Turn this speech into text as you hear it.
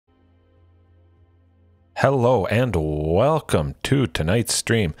Hello and welcome to tonight's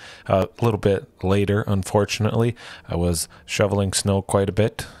stream. A little bit later, unfortunately. I was shoveling snow quite a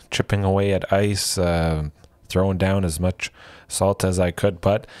bit, chipping away at ice, throwing down as much salt as I could,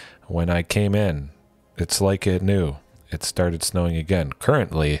 but when I came in, it's like it knew. It started snowing again.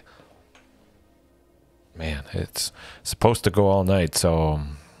 Currently, man, it's supposed to go all night, so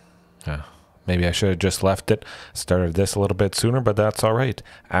maybe I should have just left it, started this a little bit sooner, but that's all right.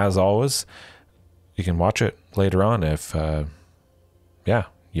 As always, you can watch it later on if,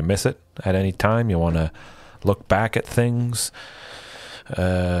 you miss it at any time. You want to look back at things.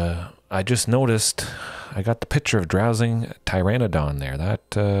 I just noticed I got the picture of drowsing Pteranodon there.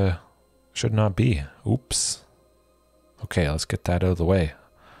 That should not be. Oops. Okay, let's get that out of the way.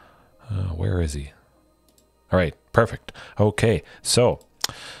 Where is he? All right, perfect. Okay, so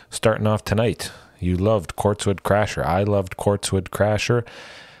starting off tonight, you loved Quartzwood Crasher. I loved Quartzwood Crasher.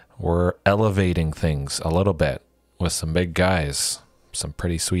 We're elevating things a little bit with some big guys, some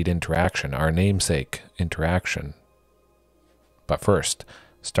pretty sweet interaction, our namesake interaction. But first,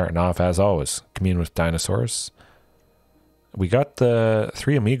 starting off as always, Commune with Dinosaurs. We got the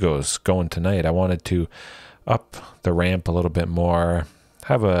 3 amigos going tonight. I wanted to up the ramp a little bit more,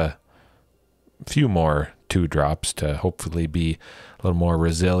 have a few more 2-drops to hopefully be a little more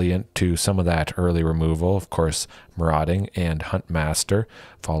resilient to some of that early removal. Of course, Marauding and Huntmaster,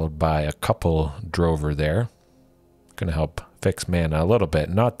 followed by a couple Drover there. Going to help fix mana a little bit.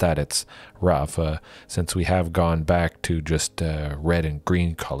 Not that it's rough, since we have gone back to just red and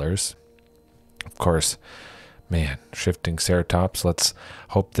green colors. Of course, man, shifting Ceratops. Let's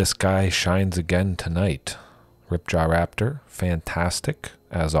hope this guy shines again tonight. Ripjaw Raptor, fantastic,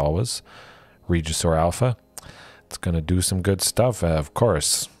 as always. Regisaur Alpha, it's going to do some good stuff, of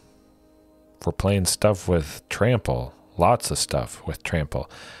course. If we're playing stuff with Trample, lots of stuff with Trample.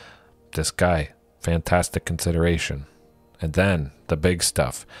 This guy, fantastic consideration. And then the big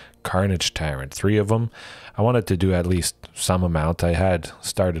stuff, Carnage Tyrant, 3 of them. I wanted to do at least some amount. I had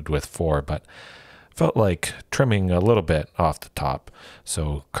started with 4, but felt like trimming a little bit off the top.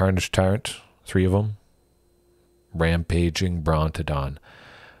 So Carnage Tyrant, 3 of them. Rampaging Brontodon.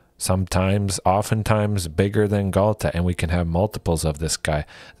 Sometimes, oftentimes bigger than Ghalta, and we can have multiples of this guy.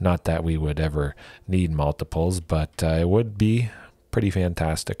 Not that we would ever need multiples, but it would be pretty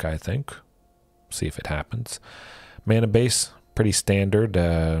fantastic, I think. See if it happens. Mana base, pretty standard.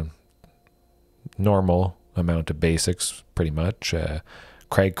 Normal amount of basics, pretty much.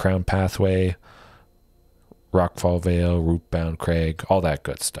 Crag Crown Pathway, Rockfall Vale, Rootbound Crag, all that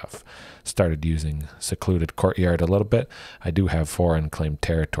good stuff. Started using Secluded Courtyard a little bit. I do have 4 unclaimed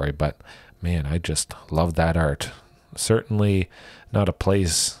territory, but man, I just love that art. Certainly not a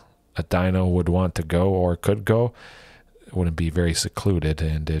place a dino would want to go or could go. It wouldn't be very secluded,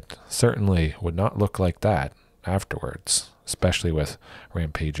 and it certainly would not look like that afterwards, especially with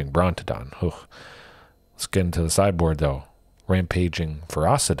Rampaging Brontodon. Let's get into the sideboard though. Rampaging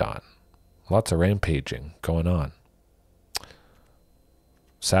Ferocidon. Lots of rampaging going on.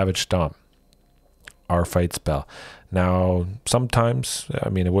 Savage Stomp. Our fight spell. Now, sometimes, I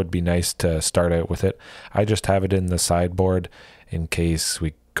mean, it would be nice to start out with it. I just have it in the sideboard in case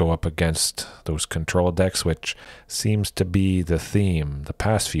we go up against those control decks, which seems to be the theme the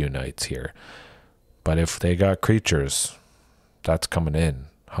past few nights here. But if they got creatures, that's coming in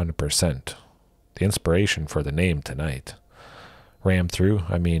 100%. The inspiration for the name tonight. Ram through,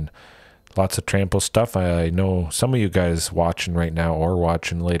 I mean, lots of Trample stuff. I know some of you guys watching right now or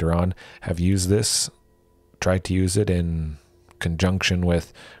watching later on have used this, tried to use it in conjunction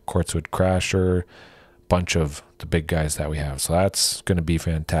with Quartzwood Crasher, bunch of the big guys that we have. So that's going to be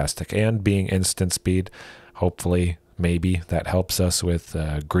fantastic. And being instant speed, hopefully, maybe that helps us with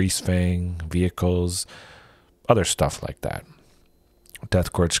Grease Fang, vehicles, other stuff like that.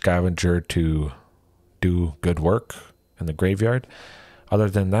 Deathcourt Scavenger to do good work in the graveyard. Other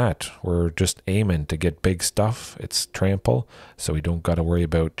than that, we're just aiming to get big stuff. It's Trample, so we don't got to worry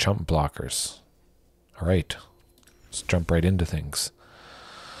about chump blockers. All right, let's jump right into things.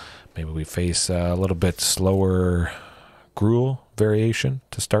 Maybe we face a little bit slower Gruul variation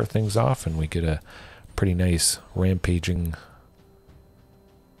to start things off, and we get a pretty nice Rampaging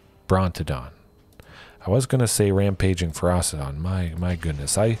Brontodon. I was going to say Rampaging Ferocidon. My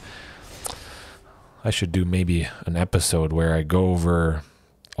goodness, I should do maybe an episode where I go over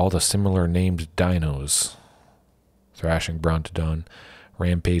all the similar named dinos. Thrashing Brontodon,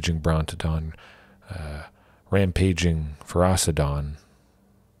 Rampaging Brontodon, Rampaging Ferocidon.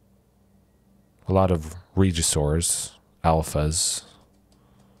 A lot of Regisaurs, Alphas,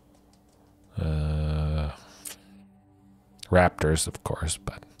 Raptors, of course,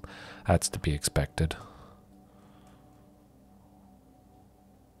 but that's to be expected.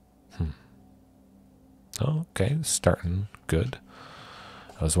 Okay, starting good.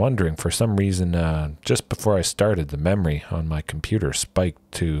 I was wondering, for some reason, just before I started, the memory on my computer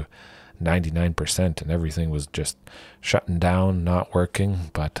spiked to 99% and everything was just shutting down, not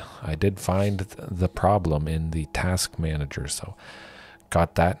working. But I did find the problem in the task manager, so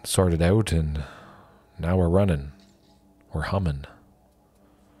got that sorted out, and now we're running. We're humming.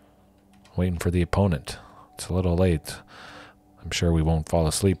 Waiting for the opponent. It's a little late. I'm sure we won't fall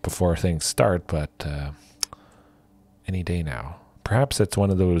asleep before things start, but any day now. Perhaps it's one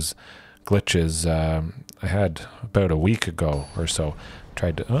of those glitches I had about a week ago or so.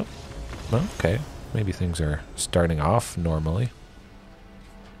 Tried to... Oh, okay. Maybe things are starting off normally.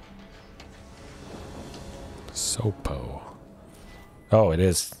 Sopo. Oh, it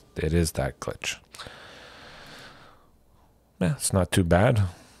is that glitch. Yeah, it's not too bad.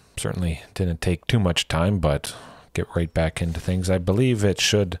 Certainly didn't take too much time, but get right back into things. I believe it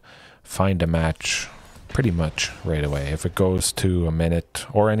should find a match pretty much right away. If it goes to a minute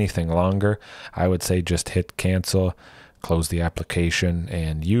or anything longer, I would say just hit cancel, close the application,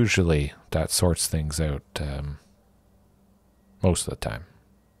 and usually that sorts things out most of the time.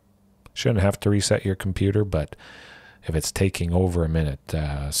 Shouldn't have to reset your computer, but if it's taking over a minute,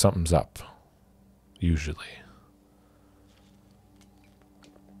 something's up, usually.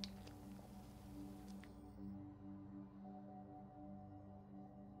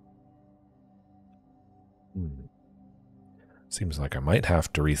 Seems like I might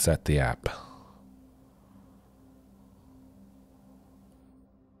have to reset the app.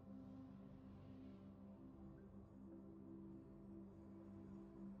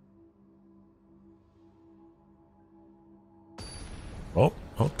 Oh,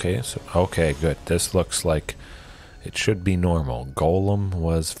 okay. So, okay, good. This looks like it should be normal. Golem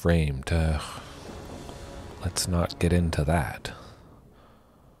was framed. Let's not get into that.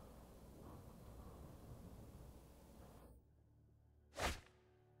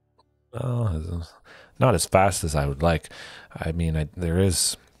 Not as fast as I would like. I mean, there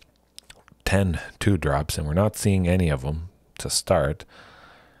is 10 2-drops, and we're not seeing any of them to start.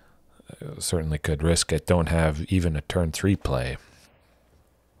 Certainly could risk it. Don't have even a turn 3 play.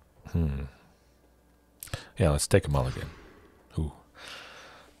 Yeah, let's take a mulligan. Ooh.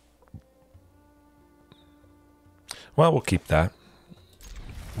 Well, we'll keep that.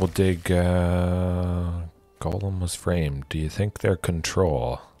 We'll dig... Golem was framed. Do you think they're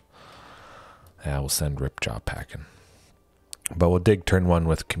control? Yeah, we'll send Ripjaw packing. But we'll dig turn 1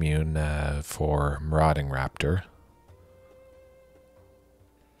 with Commune for Marauding Raptor.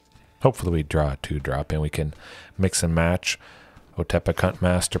 Hopefully we draw a 2-drop and we can mix and match. Otepec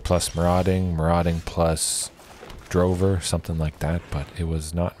Huntmaster plus Marauding, Marauding plus Drover, something like that. But it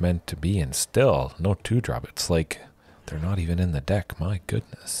was not meant to be, and still, no 2-drop. It's like they're not even in the deck. My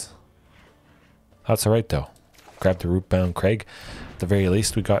goodness. That's alright though. Grab the Rootbound Crag. At the very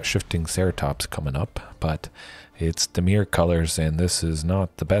least, we got Shifting Ceratops coming up, but it's Demir colors, and this is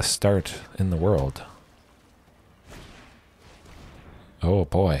not the best start in the world. Oh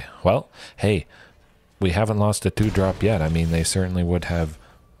boy. Well, hey, we haven't lost a 2-drop yet. I mean, they certainly would have...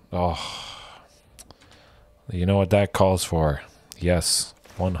 Oh, you know what that calls for. Yes,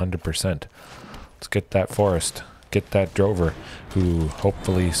 100%. Let's get that Forest. Get that Drover, who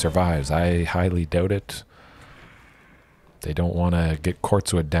hopefully survives. I highly doubt it. They don't want to get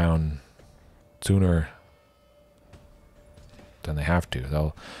Quartzwood down sooner than they have to.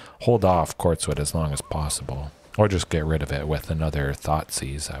 They'll hold off Quartzwood as long as possible. Or just get rid of it with another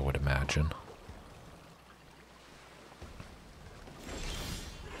Thoughtseize, I would imagine.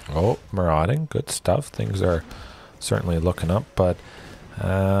 Oh, Marauding. Good stuff. Things are certainly looking up, but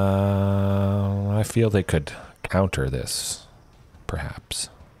I feel they could counter this, perhaps.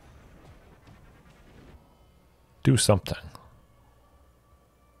 Do something.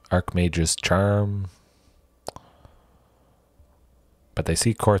 Archmage's Charm. But they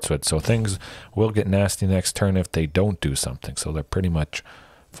see Quartzwood, so things will get nasty next turn if they don't do something. So they're pretty much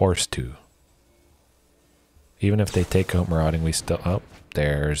forced to. Even if they take out Marauding, we still... Oh,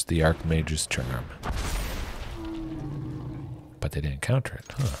 there's the Archmage's Charm. But they didn't counter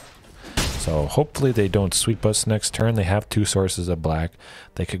it, huh? So hopefully they don't sweep us next turn. They have 2 sources of black.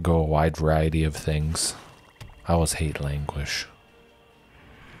 They could go a wide variety of things. I always hate Languish.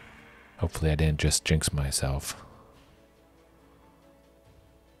 Hopefully I didn't just jinx myself.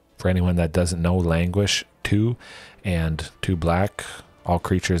 For anyone that doesn't know, Languish 2 and 2 black, all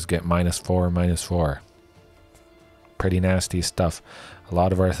creatures get -4/-4. Pretty nasty stuff. A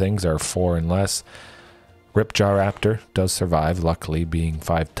lot of our things are 4 and less. Ripjaw Raptor does survive, luckily, being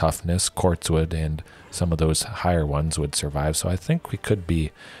 5 toughness. Quartzwood and some of those higher ones would survive. So I think we could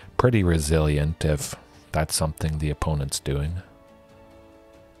be pretty resilient if that's something the opponent's doing.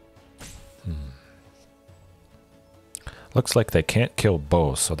 Looks like they can't kill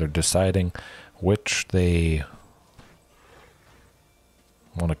both, so they're deciding which they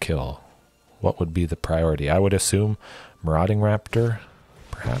want to kill. What would be the priority? I would assume Marauding Raptor,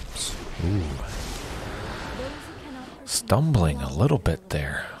 perhaps. Ooh. Stumbling a little bit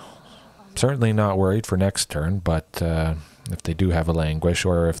there. Certainly not worried for next turn, but if they do have a Languish,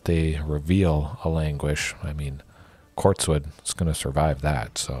 or if they reveal a Languish, I mean, Quartzwood is going to survive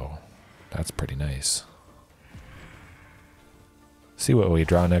that, so that's pretty nice. See what we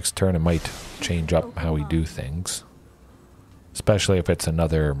draw next turn. It might change up how we do things. Especially if it's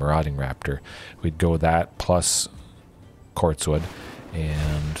another Marauding Raptor. We'd go that plus Quartzwood,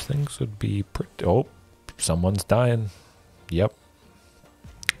 and things would be pretty... Oh, someone's dying. Yep.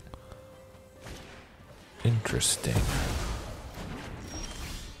 Interesting.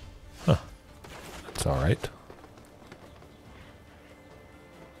 Huh. That's alright.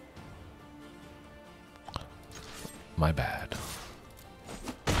 My bad.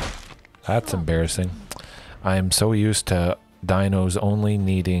 That's embarrassing. I'm so used to dinos only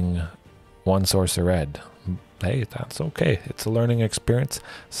needing one source of red. Hey, that's okay. It's a learning experience.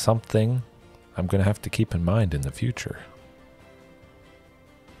 Something I'm going to have to keep in mind in the future.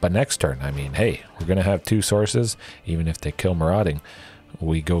 But next turn, I mean, hey, we're going to have two sources. Even if they kill Marauding,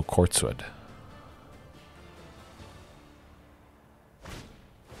 we go Quartzwood.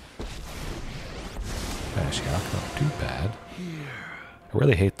 Ashiok, not too bad. I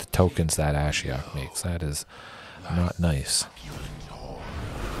really hate the tokens that Ashiok makes. That is not nice.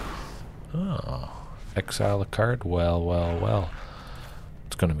 Oh, exile a card? Well, well, well.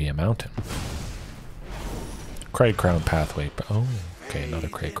 It's going to be a mountain. Crag Crown Pathway. Oh, okay, another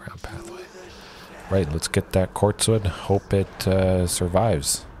Crag Crown Pathway. Right, let's get that Quartzwood. Hope it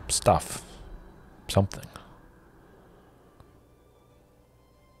survives. Stuff. Something.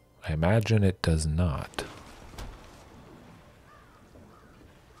 I imagine it does not.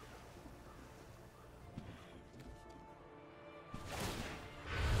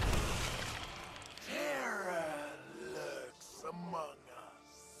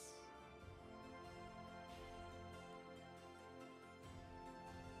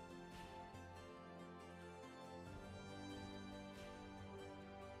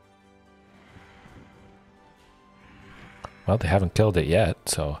 Well, they haven't killed it yet,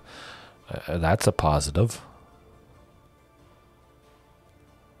 so that's a positive.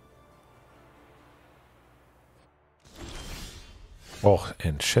 Oh,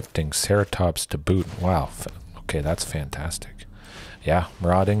 and shifting Ceratops to boot. Wow. Okay, that's fantastic. Yeah,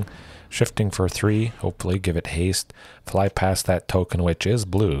 Marauding, shifting for 3. Hopefully give it haste. Fly past that token, which is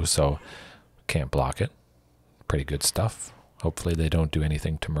blue, so can't block it. Pretty good stuff. Hopefully they don't do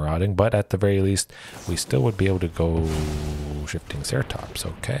anything to Marauding, but at the very least, we still would be able to go shifting Ceratops.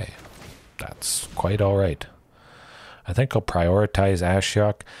 Okay, that's quite all right. I think I'll prioritize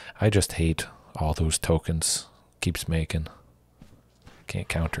Ashiok. I just hate all those tokens. Keeps making. Can't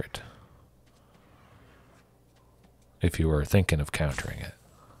counter it. If you were thinking of countering it.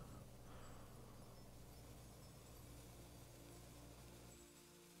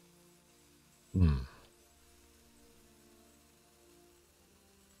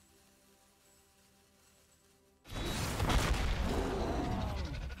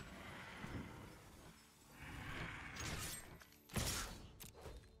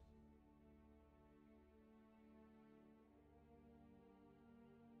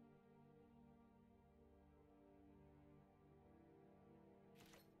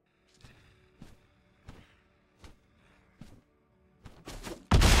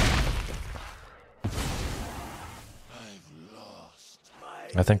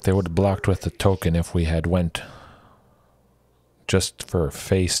 I think they would have blocked with the token if we had went just for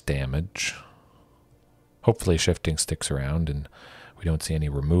face damage. Hopefully shifting sticks around and we don't see any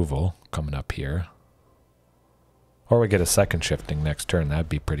removal coming up here. Or we get a second shifting next turn. That'd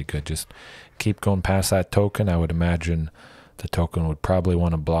be pretty good. Just keep going past that token. I would imagine the token would probably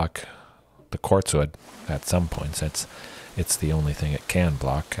want to block the Quartzwood at some points. It's the only thing it can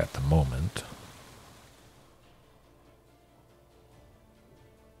block at the moment.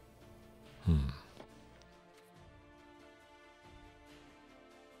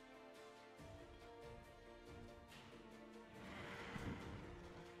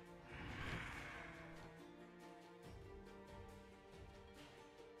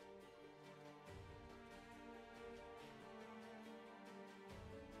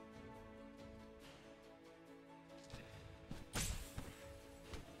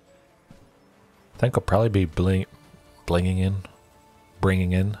 I think I'll probably be bringing in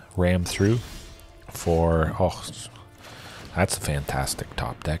Ram through. for... Oh, that's a fantastic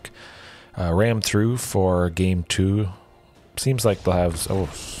top deck. Ram through for game 2. Seems like they'll have... Oh,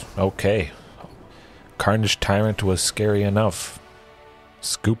 okay. Carnage Tyrant was scary enough.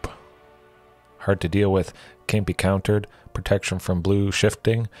 Scoop. Hard to deal with. Can't be countered. Protection from blue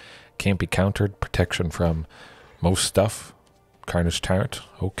shifting. Can't be countered. Protection from most stuff. Carnage Tyrant.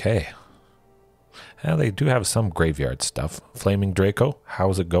 Okay. And they do have some graveyard stuff. Flaming Draco.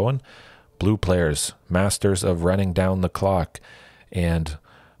 How's it going? Blue players. Masters of running down the clock. And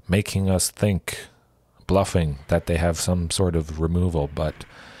making us think, bluffing, that they have some sort of removal. But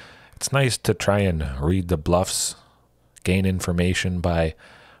it's nice to try and read the bluffs. Gain information by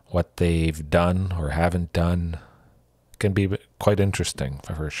what they've done or haven't done. Can be quite interesting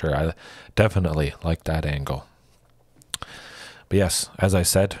for sure. I definitely like that angle. But yes, as I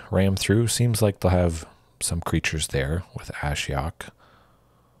said, ram through. Seems like they'll have some creatures there with Ashiok.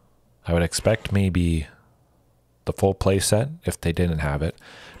 I would expect maybe the full play set if they didn't have it,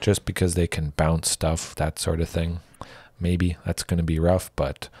 just because they can bounce stuff, that sort of thing. Maybe that's going to be rough,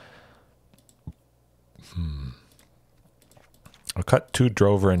 but I'll cut 2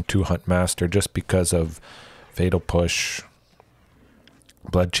 Drover and 2 Huntmaster just because of Fatal Push,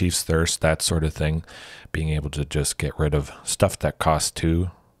 Blood Chief's Thirst, that sort of thing. Being able to just get rid of stuff that costs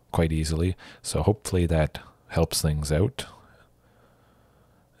 2 quite easily. So hopefully that helps things out.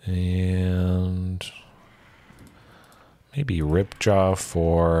 And maybe Ripjaw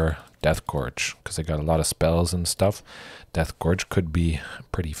for Death Gorge, because they got a lot of spells and stuff. Death Gorge could be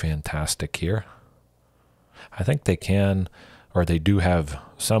pretty fantastic here. I think they can, or they do have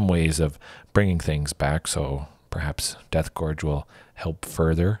some ways of bringing things back, so perhaps Death Gorge will help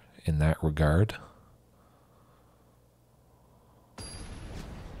further in that regard.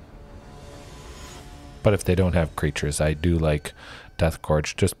 But if they don't have creatures, I do like Death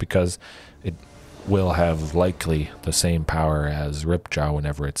Gorge just because it will have likely the same power as Ripjaw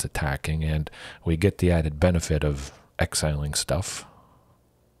whenever it's attacking, and we get the added benefit of exiling stuff.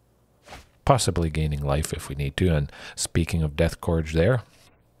 Possibly gaining life if we need to. And speaking of Death Gorge there,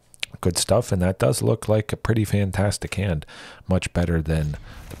 good stuff, and that does look like a pretty fantastic hand. Much better than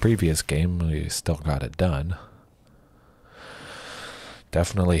the previous game. We still got it done.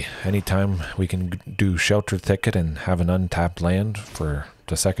 Definitely, anytime we can do Shelter Thicket and have an untapped land for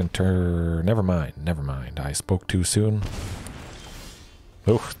the second turn. Never mind. I spoke too soon.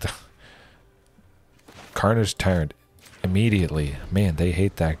 Oh, Carnage Tyrant immediately. Man, they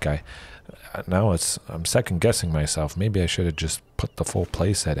hate that guy. Now I'm second guessing myself. Maybe I should have just put the full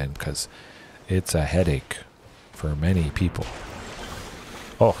playset in, because it's a headache for many people.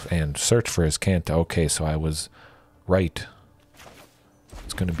 Oh, and search for his Ghalta. Okay, so I was right.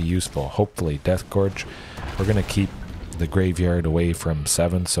 It's going to be useful. Hopefully, Death Gorge. We're going to keep the graveyard away from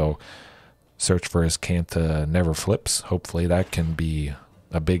 7, so search for his Ghalta never flips. Hopefully that can be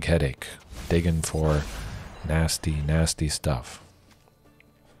a big headache. Digging for nasty, nasty stuff.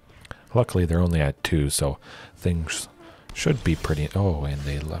 Luckily, they're only at 2, so things should be pretty... Oh, and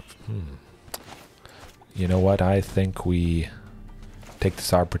they left. You know what? I think we take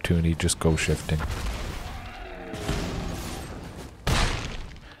this opportunity, just go shifting.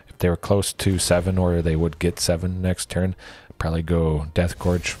 If they were close to 7, or they would get 7 next turn, probably go Death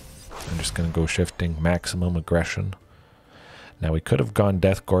Gorge. I'm just going to go shifting, maximum aggression. Now, we could have gone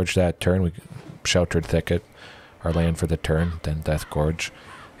Death Gorge that turn. We Sheltered Thicket, our land for the turn, then Death Gorge.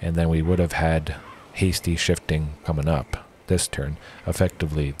 And then we would have had hasty shifting coming up this turn.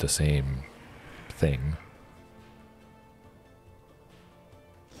 Effectively the same thing.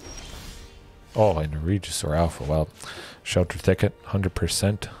 Oh, and a Regisaur Alpha. Well, Shelter Thicket,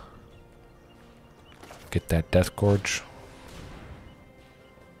 100%. Get that Death Gorge.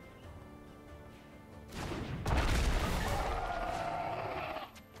 I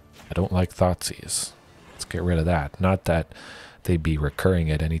don't like Thoughtseize. Let's get rid of that. Not that they'd be recurring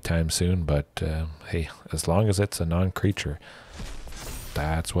it anytime soon, but hey, as long as it's a non-creature,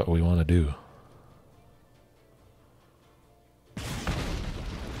 that's what we want to do.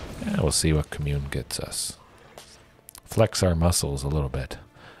 Yeah, we'll see what Commune gets us. Flex our muscles a little bit.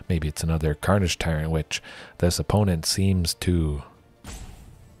 Maybe it's another Carnage Tyrant, which this opponent seems to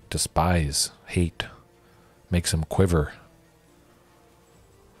despise, hate, makes him quiver.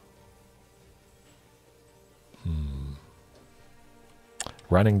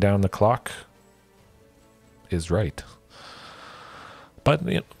 Running down the clock is right. But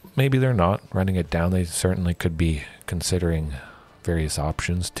you know, maybe they're not running it down. They certainly could be considering various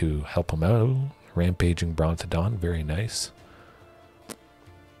options to help them out. Ooh, Rampaging Brontodon, very nice.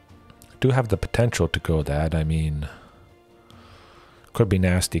 Do have the potential to go that. I mean, Could be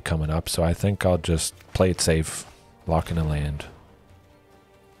nasty coming up, so I think I'll just play it safe, lock in a land.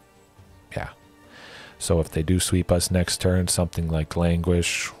 Yeah. So if they do sweep us next turn, something like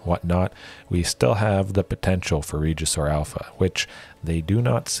Languish, whatnot, we still have the potential for Regisaur Alpha, which they do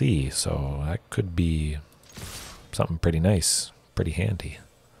not see, so that could be something pretty nice, pretty handy.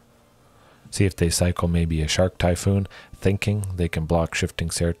 See if they cycle maybe a Shark Typhoon, thinking they can block Shifting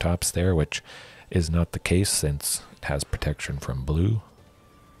Ceratops there, which is not the case since it has protection from blue.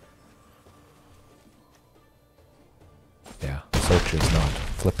 Yeah, Search is not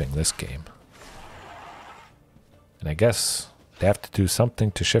flipping this game. And I guess they have to do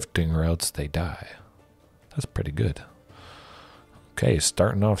something to Shifting or else they die. That's pretty good. Okay,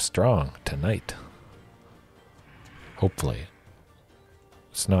 starting off strong tonight. Hopefully.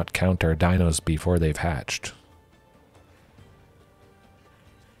 Let's not count our dinos before they've hatched.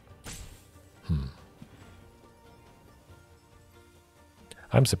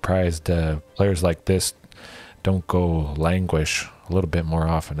 I'm surprised players like this don't go Languish a little bit more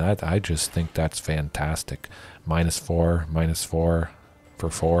often. I just think that's fantastic. -4 for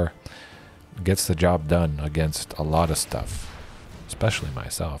 4. Gets the job done against a lot of stuff. Especially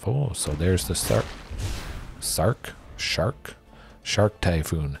myself. Oh, so there's the Shark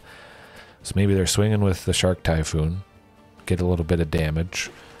Typhoon. So maybe they're swinging with the Shark Typhoon. Get a little bit of damage.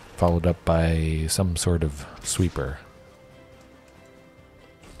 Followed up by some sort of sweeper.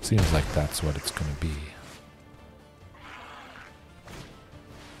 Seems like that's what it's going to be.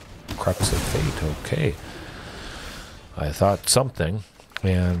 Crux of Fate, okay. I thought something,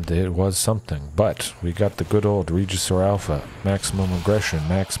 and it was something. But we got the good old Regisaur Alpha. Maximum aggression,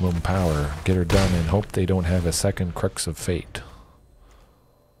 maximum power. Get her done and hope they don't have a second Crux of Fate.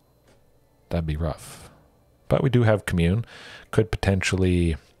 That'd be rough. But we do have Commune. Could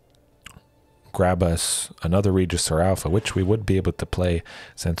potentially grab us another Regisaur Alpha, which we would be able to play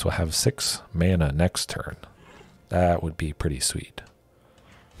since we'll have 6 mana next turn. That would be pretty sweet.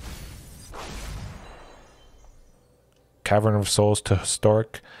 Cavern of Souls to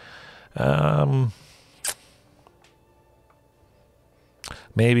Historic.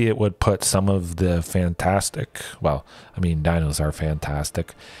 Maybe it would put some of the fantastic, well, I mean, dinos are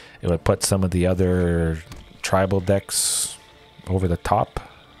fantastic. It would put some of the other tribal decks over the top.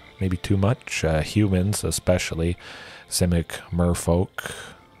 Maybe too much. Humans, especially. Simic, Merfolk.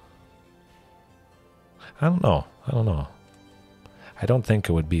 I don't know. I don't think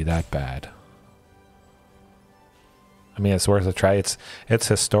it would be that bad. I mean, it's worth a try. It's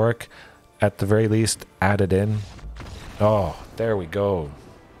historic. At the very least, add it in. Oh, there we go.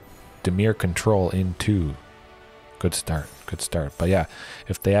 Dimir Control in 2. Good start. Good start. But yeah,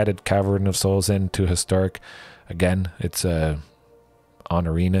 if they added Cavern of Souls into historic, again, it's on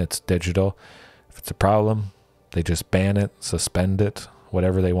Arena, it's digital. If it's a problem, they just ban it, suspend it,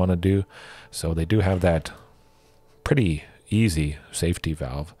 whatever they want to do. So they do have that pretty easy safety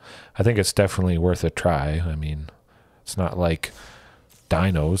valve. I think it's definitely worth a try. I mean, it's not like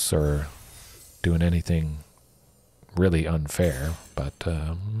dinos or doing anything really unfair, but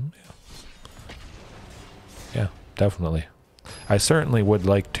yeah, definitely. I certainly would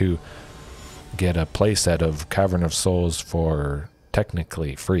like to get a playset of Cavern of Souls for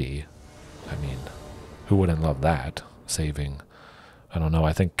technically free. I mean, who wouldn't love that? Saving, I don't know,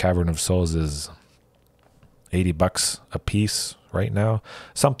 I think Cavern of Souls is $80 a piece right now.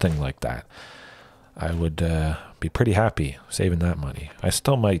 Something like that. I would be pretty happy saving that money. I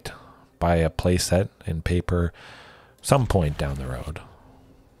still might buy a playset in paper some point down the road.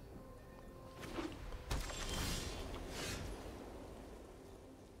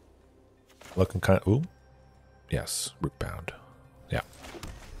 Looking kind of, ooh, yes, Rootbound. Yeah.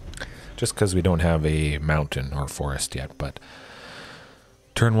 Just because we don't have a mountain or forest yet, but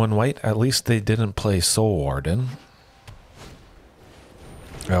turn 1 white, at least they didn't play Soul Warden.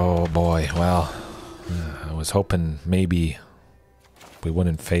 Oh boy, well, I was hoping maybe we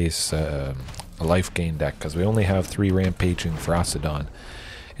wouldn't face a life gain deck because we only have 3 Rampaging Brontodon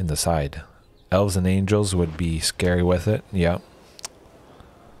in the side. Elves and Angels would be scary with it, yeah.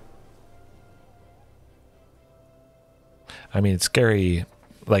 I mean, it's scary,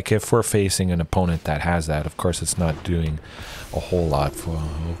 like if we're facing an opponent that has that, of course it's not doing a whole lot for,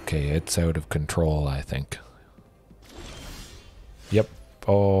 okay, it's out of control, I think. Yep,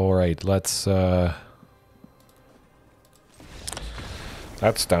 alright, let's,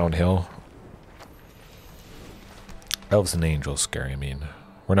 that's downhill. Elves and Angels scary, I mean,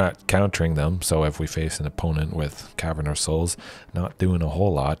 we're not countering them, so if we face an opponent with Cavern of Souls, not doing a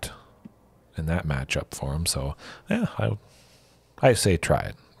whole lot in that matchup for them, so yeah, I say try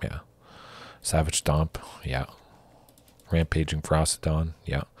it, yeah. Savage Stomp, yeah. Rampaging Brontodon.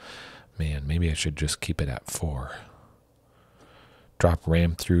 Yeah. Man, maybe I should just keep it at 4. Drop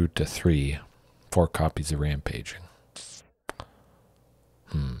Ram through to 3. 4 copies of Rampaging.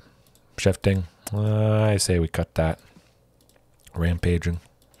 Shifting. I say we cut that. Rampaging.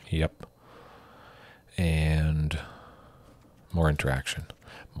 Yep. And more interaction.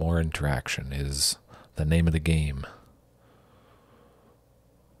 More interaction is the name of the game.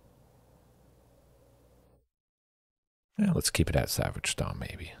 Yeah, let's keep it at Savage Stomp,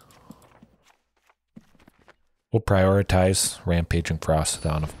 maybe. We'll prioritize Rampaging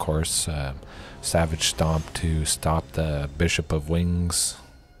Brontodon, of course. Savage Stomp to stop the Bishop of Wings.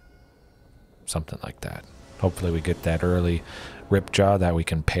 Something like that. Hopefully we get that early Ripjaw that we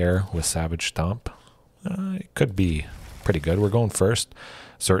can pair with Savage Stomp. It could be pretty good. We're going first.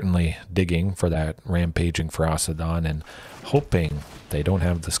 Certainly digging for that Rampaging Brontodon and hoping they don't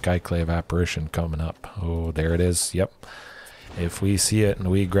have the Skyclave Apparition coming up. Oh, there it is. Yep. If we see it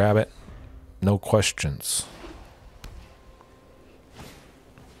and we grab it, no questions.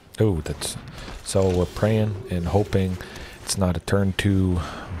 Oh, that's... So we're praying and hoping it's not a turn 2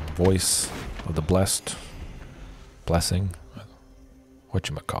 Voice of the Blessing.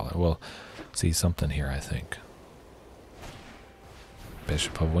 Whatchamacallit. We'll see something here, I think.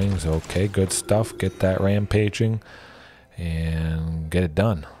 Bishop of Wings. Okay, good stuff. Get that Rampaging and get it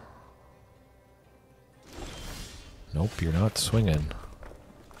done. Nope, you're not swinging.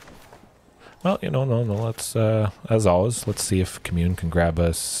 Well, no. Let's, as always, let's see if Commune can grab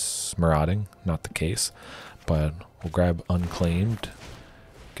us Marauding. Not the case. But we'll grab Unclaimed.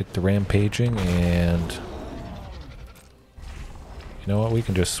 Get the Rampaging, and... You know what? We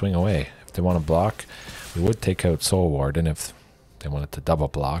can just swing away. If they want to block, we would take out Soul Warden if they wanted to double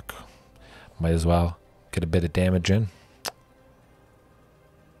block. Might as well get a bit of damage in.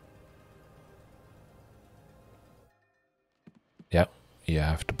 Yep, you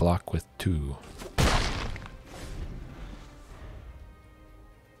have to block with 2.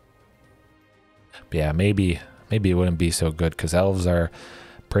 But yeah, maybe it wouldn't be so good because elves are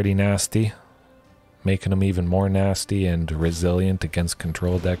pretty nasty. Making them even more nasty and resilient against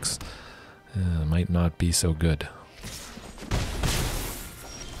control decks might not be so good.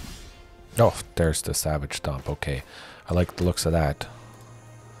 Oh, there's the Savage Stomp. Okay, I like the looks of that.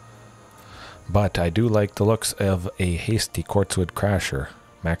 But I do like the looks of a hasty Quartzwood Crasher,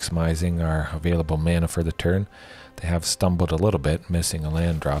 maximizing our available mana for the turn. They have stumbled a little bit, missing a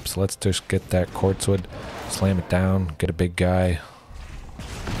land drop. So let's just get that Quartzwood, slam it down, get a big guy.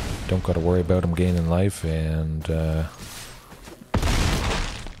 Don't got to worry about him gaining life, and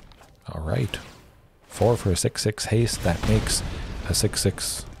alright. 4 for a 6/6 haste, that makes a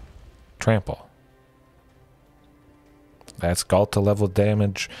 6/6 trample. That's Ghalta level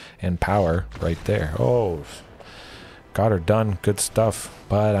damage and power right there. Oh, got her done. Good stuff,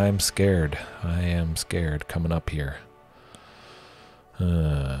 but I'm scared. I am scared coming up here.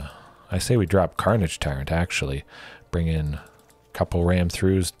 I say we drop Carnage Tyrant, actually. Bring in couple ram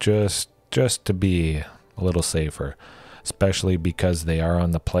throughs just to be a little safer, especially because they are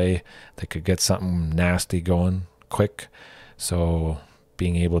on the play. They could get something nasty going quick, so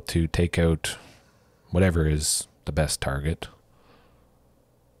being able to take out whatever is the best target.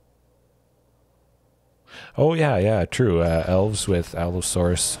 Oh yeah, true. Elves with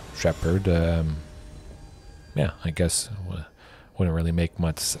Allosaurus Shepherd. Yeah, I guess wouldn't really make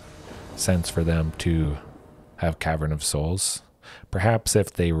much sense for them to have Cavern of Souls. Perhaps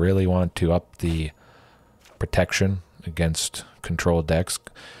if they really want to up the protection against control decks,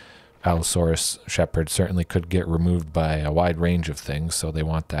 Allosaurus Shepherd certainly could get removed by a wide range of things, so they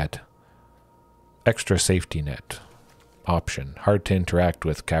want that extra safety net option. Hard to interact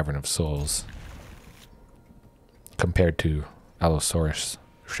with Cavern of Souls compared to Allosaurus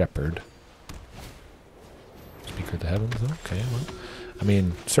Shepherd. Speaker of the Heavens, okay, well, I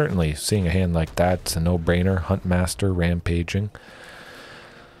mean, certainly seeing a hand like that's a no-brainer. Huntmaster, Rampaging.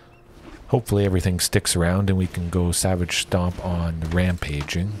 Hopefully everything sticks around and we can go Savage Stomp on the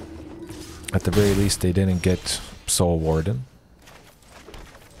Rampaging. At the very least, they didn't get Soul Warden,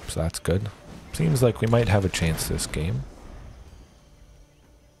 so that's good. Seems like we might have a chance this game.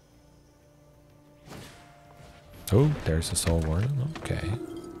 Oh, there's the Soul Warden. Okay.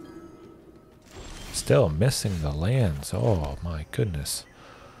 Still missing the lands. Oh my goodness.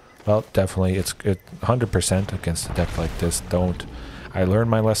 Well, definitely it's 100% against a deck like this. I learned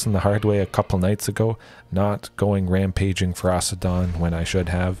my lesson the hard way a couple nights ago, not going Rampaging Brontodon when I should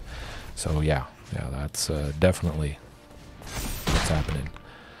have. So yeah, that's definitely what's happening.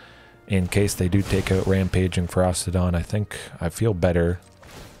 In case they do take out Rampaging Brontodon, I feel better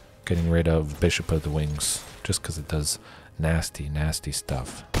getting rid of Bishop of the Wings, just because it does Nasty, nasty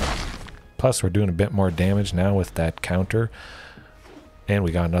stuff. Plus, we're doing a bit more damage now with that counter. And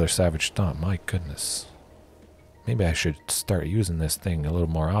we got another Savage Stomp. My goodness. Maybe I should start using this thing a little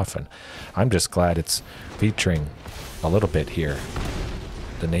more often. I'm just glad it's featuring a little bit here.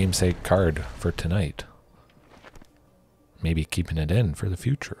 The namesake card for tonight. Maybe keeping it in for the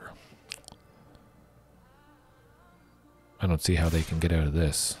future. I don't see how they can get out of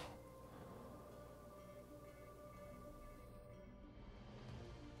this.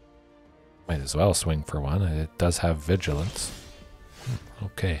 Might as well swing for one. It does have vigilance.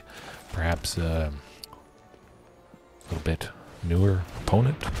 Okay. Perhaps a little bit newer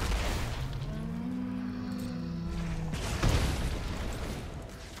opponent.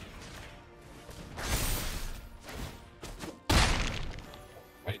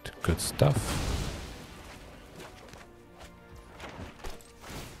 Right, good stuff.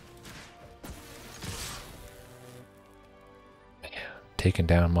 Taking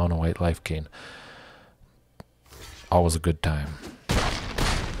down mono white life gain. Always a good time.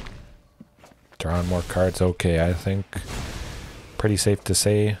 Drawing more cards. Okay, I think pretty safe to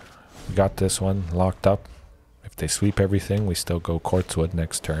say we got this one locked up. If they sweep everything, we still go Quartzwood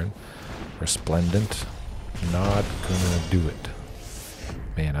next turn. Resplendent. Not gonna do it.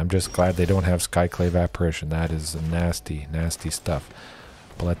 Man, I'm just glad they don't have Skyclave Apparition. That is nasty, nasty stuff.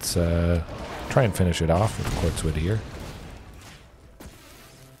 But let's try and finish it off with Quartzwood here.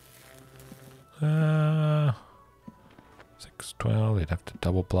 6-12, they'd have to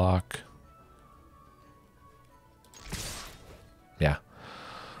double block. Yeah.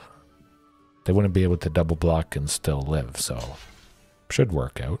 They wouldn't be able to double block and still live, so should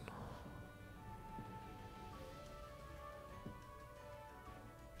work out.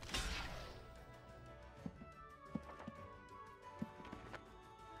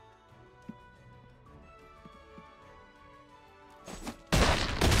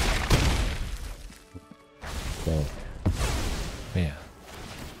 So, man,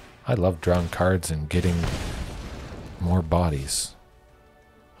 I love drawing cards and getting more bodies.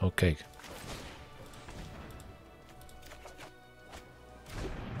 Okay.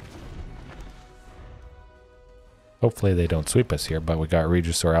 Hopefully they don't sweep us here, but we got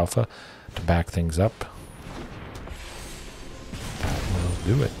Regisaur Alpha to back things up. That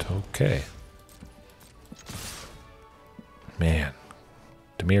will do it. Okay. Man.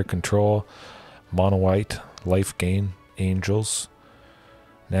 Dimir control, mono white, life gain, angels.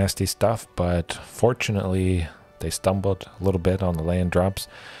 Nasty stuff, but fortunately they stumbled a little bit on the land drops.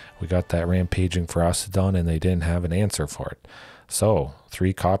 We got that Rampaging Brontodon and they didn't have an answer for it. So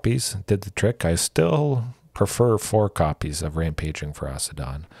 3 copies did the trick. I still prefer 4 copies of Rampaging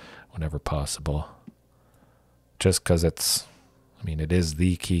Brontodon whenever possible. Just because it's, I mean, it is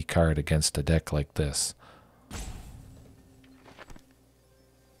the key card against a deck like this.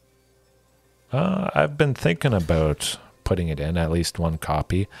 I've been thinking about putting it in, at least 1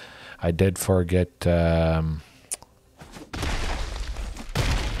 copy. I did forget...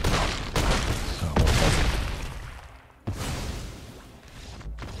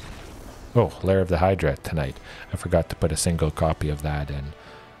 Oh, Lair of the Hydra tonight. I forgot to put a single copy of that in.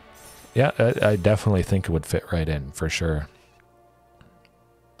 Yeah, I definitely think it would fit right in, for sure.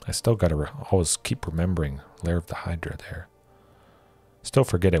 I still got to always keep remembering Lair of the Hydra there. Still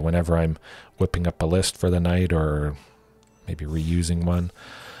forget it whenever I'm whipping up a list for the night or maybe reusing one.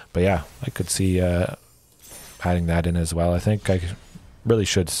 But yeah, I could see adding that in as well. I think I really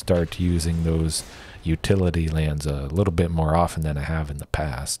should start using those utility lands a little bit more often than I have in the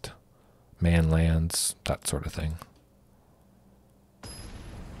past. Man lands, that sort of thing.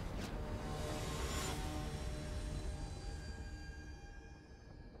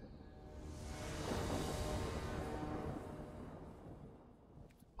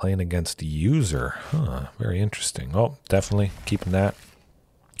 Playing against a user. Huh, very interesting. Oh, definitely keeping that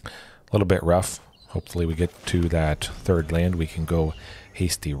a little bit rough. Hopefully we get to that 3rd land. We can go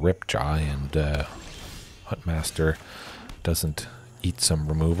hasty Ripjaw and Huntmaster doesn't eat some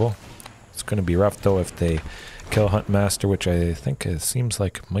removal. It's going to be rough, though, if they kill Huntmaster, which I think it seems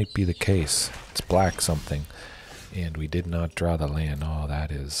like might be the case. It's black something, and we did not draw the land. Oh, that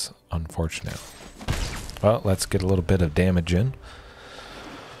is unfortunate. Well, let's get a little bit of damage in.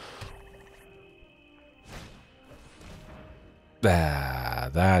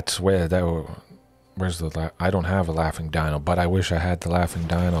 That's where where's the I don't have a Laughing Dino, but I wish I had the Laughing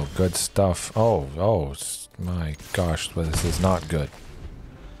Dino. Good stuff. Oh, my gosh, but this is not good.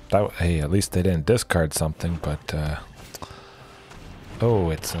 Hey, at least they didn't discard something, but oh,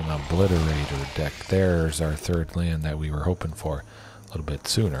 it's an Obliterator deck. There's our 3rd land that we were hoping for a little bit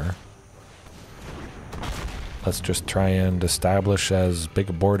sooner. Let's just try and establish as big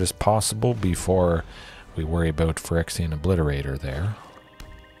a board as possible before we worry about Phyrexian Obliterator there.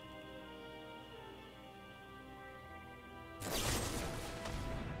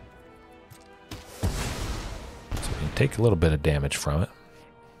 So we can take a little bit of damage from it.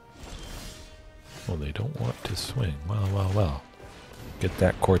 Well, they don't want to swing. Well, well, well. Get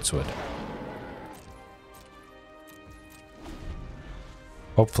that Quartzwood.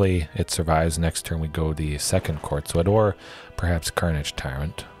 Hopefully it survives. Next turn we go the second Quartzwood, or perhaps Carnage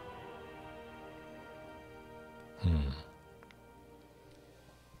Tyrant. We'll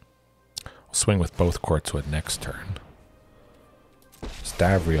swing with both Quartzwood next turn.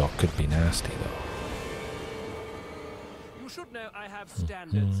 Stavriel could be nasty though. You should know I have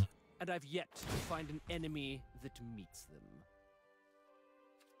standards, and I've yet to find an enemy that meets them.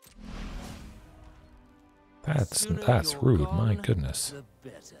 That's rude, my goodness.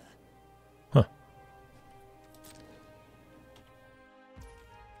 Huh.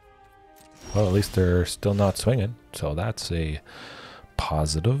 Well, at least they're still not swinging, so that's a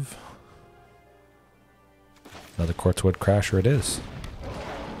positive. Another Quartzwood Crasher it is.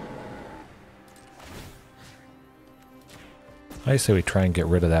 I say we try and get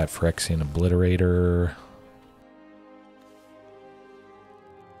rid of that Phyrexian Obliterator.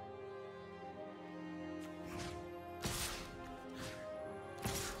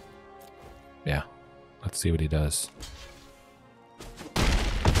 Yeah, let's see what he does.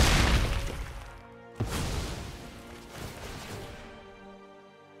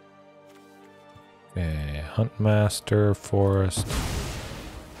 Okay, Huntmaster, Forest.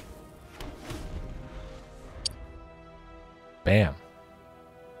 Bam.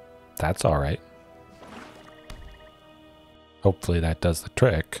 That's alright. Hopefully that does the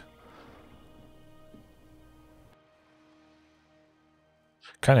trick.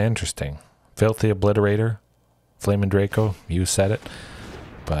 Kind of interesting. Filthy Obliterator, Flamin' Draco, you said it,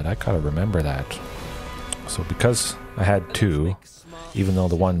 but I gotta remember that. So because I had two, even though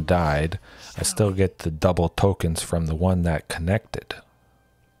the one died, I still get the double tokens from the one that connected.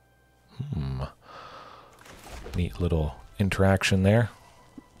 Neat little interaction there.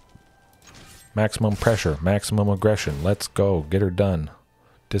 Maximum pressure, maximum aggression. Let's go, get her done.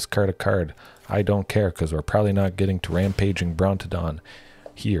 Discard a card. I don't care because we're probably not getting to Rampaging Brontodon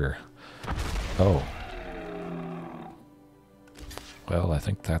here. Oh. Well, I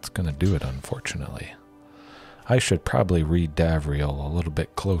think that's going to do it, unfortunately. I should probably read Davriel a little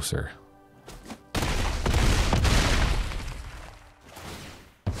bit closer.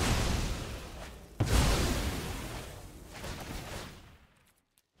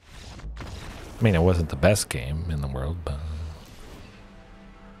 I mean, it wasn't the best game in the world, but...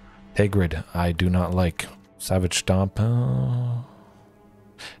 Tigrid, I do not like. Savage Stomp. You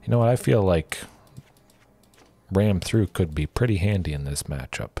know what? I feel like Ram Through could be pretty handy in this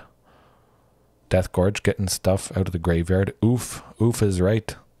matchup. Death Gorge getting stuff out of the graveyard. Oof. Oof is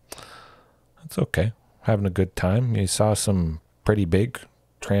right. That's okay. Having a good time. You saw some pretty big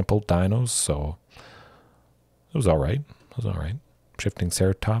trampled dinos, so it was alright. It was alright. Shifting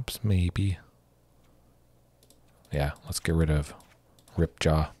Ceratops, maybe. Yeah, let's get rid of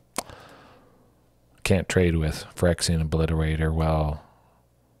Ripjaw. Can't trade with Phyrexian Obliterator. Well,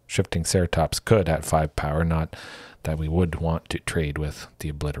 Shifting Ceratops could at 5 power, not that we would want to trade with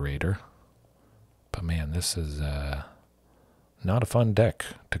the Obliterator. But man, this is not a fun deck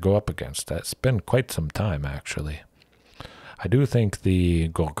to go up against. That's been quite some time, actually. I do think the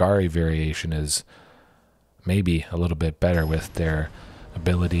Golgari variation is maybe a little bit better with their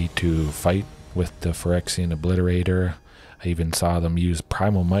ability to fight with the Phyrexian Obliterator. I even saw them use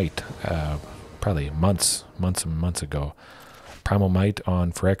Primal Might probably months and months ago. Primal Might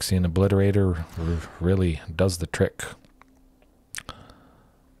on Phyrexian Obliterator really does the trick.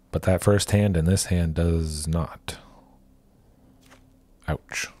 But that first hand and this hand does not.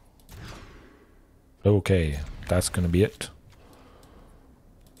 Ouch. Okay, that's going to be it.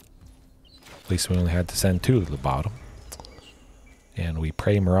 At least we only had to send 2 to the bottom. And we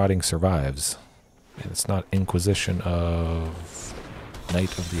pray Marauding survives. And it's not Inquisition of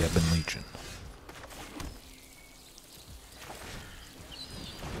Knight of the Ebon Legion.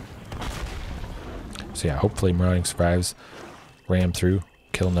 So yeah, hopefully Marauding survives. Ram through,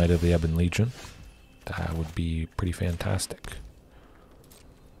 kill Knight of the Ebon Legion. That would be pretty fantastic.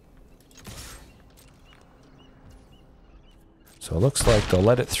 So it looks like they'll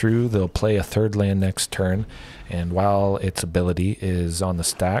let it through. They'll play a 3rd land next turn. And while its ability is on the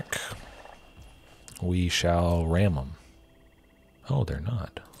stack, we shall ram them. Oh, they're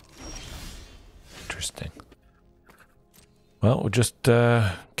not. Interesting. Well, we'll just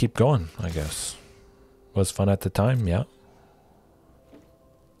keep going, I guess. Was fun at the time, yeah.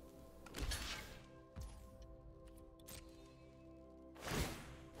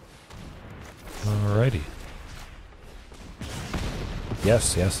 Alrighty.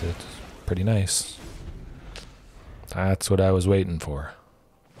 Yes, yes, it's pretty nice. That's what I was waiting for.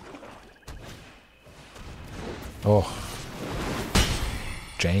 Oh.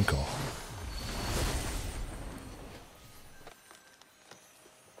 Jankle.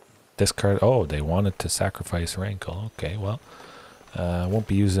 Discard. Oh, they wanted to sacrifice Rankle. Okay, well. Won't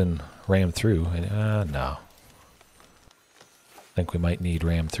be using Ram Through. No. I think we might need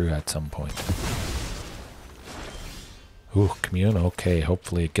Ram Through at some point. Ooh, Commune. Okay,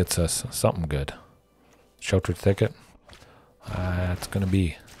 hopefully it gets us something good. Shelter Thicket. That's going to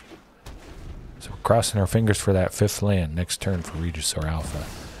be. So we're crossing our fingers for that 5th land. Next turn for Regisaur Alpha.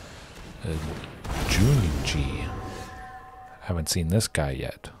 Junji. Haven't seen this guy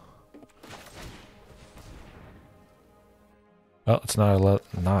yet. Well, it's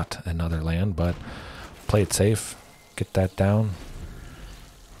not another land, but play it safe. Get that down.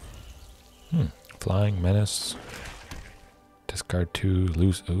 Flying Menace. Discard 2,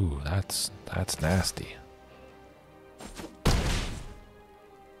 lose. Ooh, that's nasty.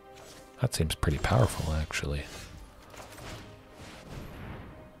 That seems pretty powerful, actually.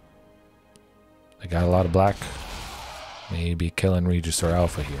 They got a lot of black. Maybe killing Regisaur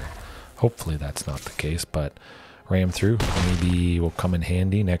Alpha here. Hopefully that's not the case, but Ram Through maybe will come in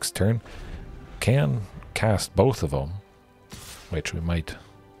handy next turn. Can cast both of them, which we might,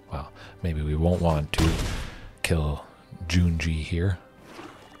 well, maybe we won't want to kill Junji here.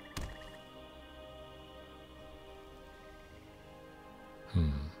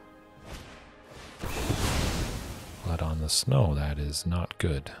 Blood on the snow, that is not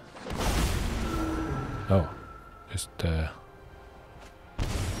good. Oh, just get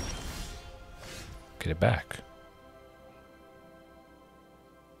it back.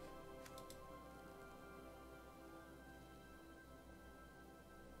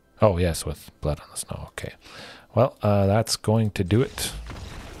 Oh, yes, with blood on the snow. Okay. Well, that's going to do it.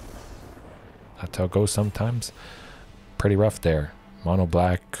 That's how it goes sometimes. Pretty rough there. Mono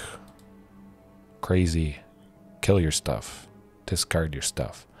black. Crazy. Kill your stuff. Discard your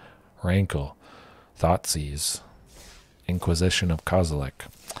stuff. Rankle. Thoughtseize. Inquisition of Kozilek.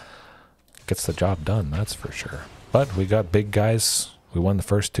 Gets the job done, that's for sure. But we got big guys. We won the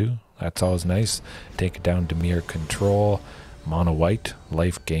first 2. That's always nice. Take it down to mere control. Mono white,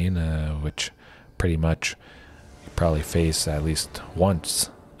 life gain, which pretty much you probably face at least once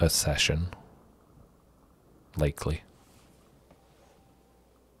a session. Likely.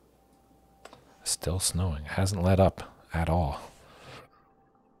 Still snowing. Hasn't let up at all.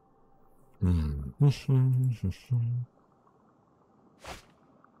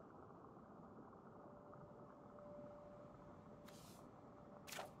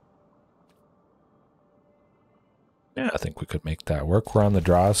 Yeah, I think we could make that work. We're on the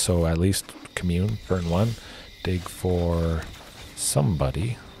draw, so at least Commune, turn 1. Dig for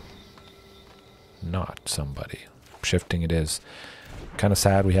somebody. Not somebody. Shifting it is. Kind of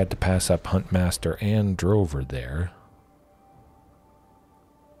sad we had to pass up Huntmaster and Drover there.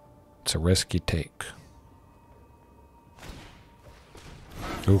 It's a risk you take.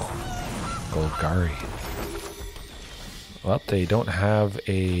 Ooh, Golgari. Well, they don't have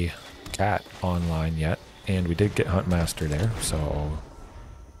a cat online yet. And we did get Huntmaster there, so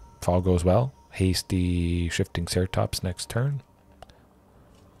if all goes well, hasty Shifting Ceratops next turn.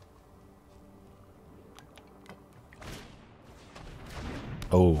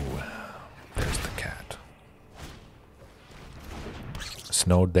 Oh, there's the cat.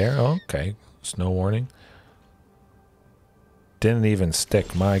 Snowed there? Oh, okay. Snow warning. Didn't even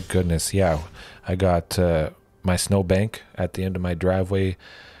stick. My goodness. Yeah, I got my snowbank at the end of my driveway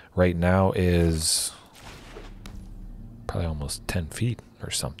right now is probably almost 10 feet or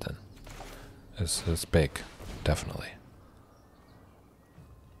something. It's big, definitely.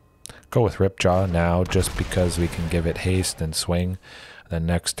 Go with Ripjaw now just because we can give it haste and swing. Then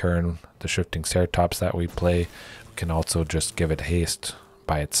next turn, the Shifting Ceratops that we play, we can also just give it haste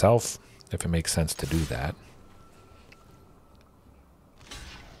by itself if it makes sense to do that.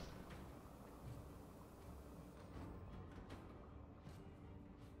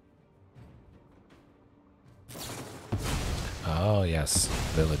 Oh, yes.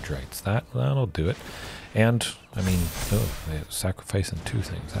 Village rights. That'll do it. And, I mean, they're sacrificing 2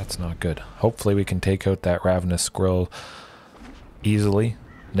 things. That's not good. Hopefully we can take out that Ravenous Squirrel easily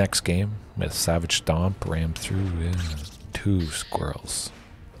next game with Savage Stomp. Ram through 2 squirrels.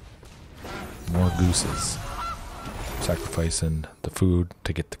 More gooses. Sacrificing the food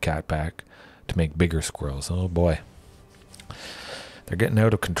to get the cat back to make bigger squirrels. Oh boy. They're getting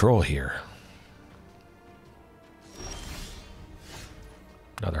out of control here.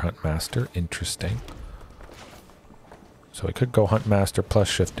 Another Huntmaster. Interesting. So we could go Huntmaster plus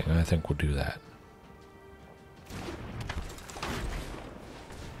shifting. I think we'll do that.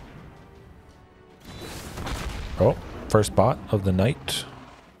 Oh, first bot of the night.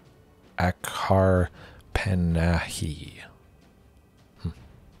 Akhar Panahi.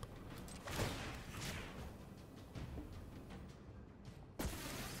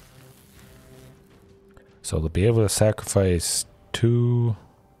 So they'll be able to sacrifice two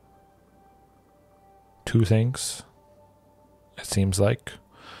things, it seems like.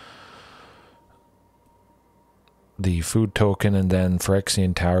 The food token and then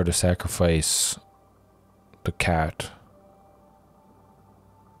Phyrexian Tower to sacrifice the cat.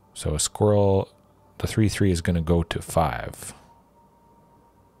 So a squirrel, the 3/3 is going to go to 5.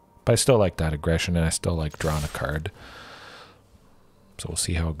 But I still like that aggression, and I still like drawing a card. So we'll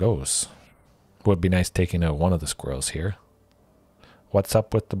see how it goes. Would be nice taking out one of the squirrels here. What's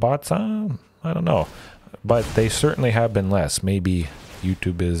up with the bots? I don't know. But they certainly have been less. Maybe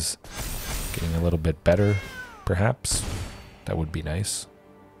YouTube is getting a little bit better, perhaps. That would be nice.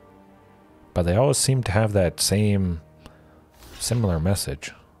 But they always seem to have that similar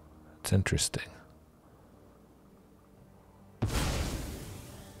message. It's interesting.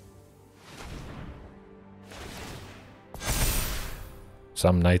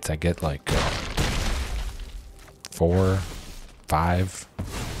 Some nights I get like 4, 5,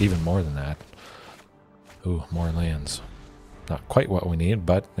 even more than that. Ooh, more lands. Not quite what we need,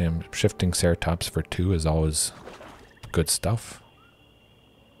 but shifting Ceratops for 2 is always good stuff.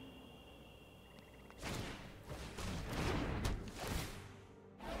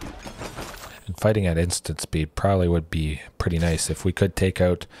 And fighting at instant speed probably would be pretty nice. If we could take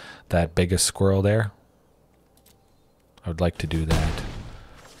out that biggest squirrel there, I would like to do that.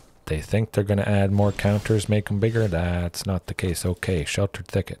 They think they're going to add more counters, make them bigger. That's not the case. Okay, Sheltered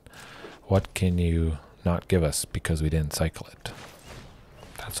Thicket. What can you not give us because we didn't cycle it?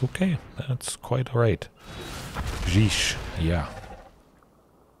 That's okay. That's quite all right. Jeesh. Yeah.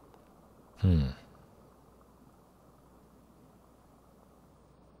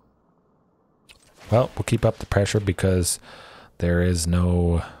 Well, we'll keep up the pressure because there is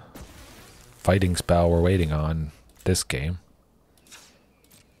no fighting spell we're waiting on this game.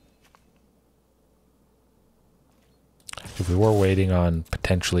 If we were waiting on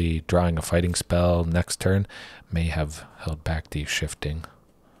potentially drawing a fighting spell next turn, may have held back the shifting.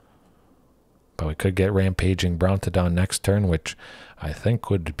 But we could get Rampaging Brontodon next turn, which I think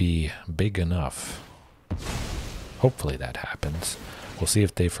would be big enough. Hopefully that happens. We'll see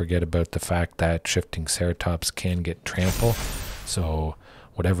if they forget about the fact that shifting Ceratops can get Trample. So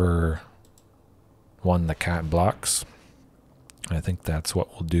whatever one the cat blocks, I think that's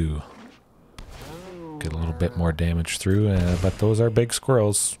what we'll do. Get a little bit more damage through, but those are big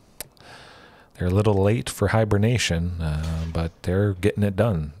squirrels. They're a little late for hibernation, but they're getting it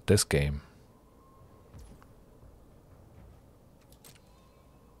done this game.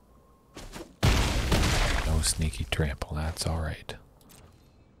 No sneaky Trample, that's alright.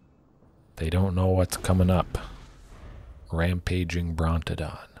 They don't know what's coming up. Rampaging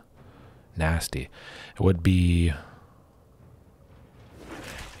Brontodon. Nasty. It would be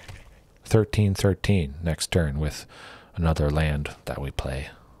 13/13 next turn with another land that we play.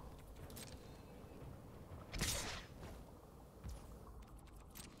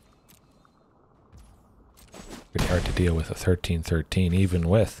 Pretty hard to deal with a 13/13 even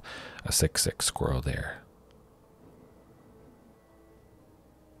with a 6/6 squirrel there.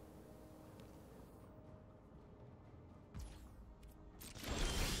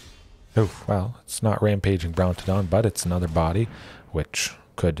 Oh, well, it's not Rampaging Brontodon, but it's another body, which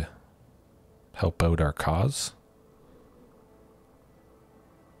could help out our cause.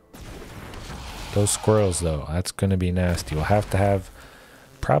 Those squirrels, though, that's going to be nasty. We'll have to have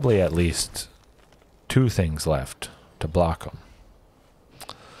probably at least 2 things left to block them.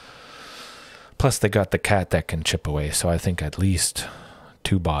 Plus, they got the cat that can chip away, so I think at least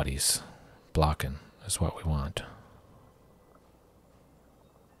 2 bodies blocking is what we want.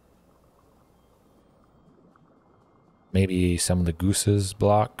 Maybe some of the gooses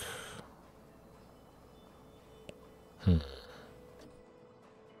block.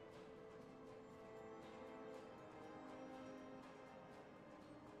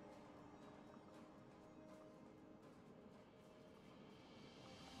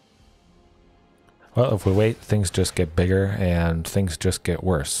 Well, if we wait, things just get bigger and things just get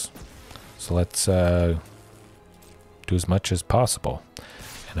worse. So let's do as much as possible.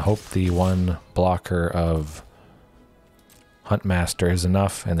 And hope the one blocker of Huntmaster is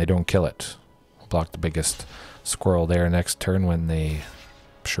enough and they don't kill it. We'll block the biggest squirrel there next turn when they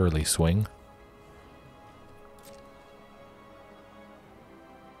surely swing.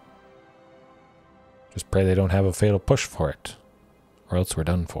 Just pray they don't have a fatal push for it, or else we're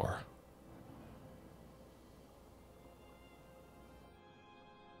done for.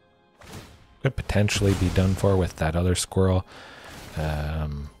 Could potentially be done for with that other squirrel,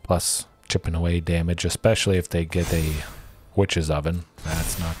 plus chipping away damage, especially if they get a witch's oven.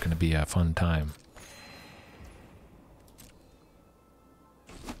 That's not going to be a fun time.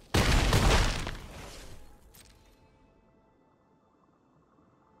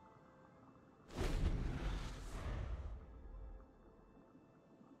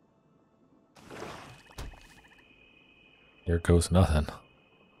 Here goes nothing.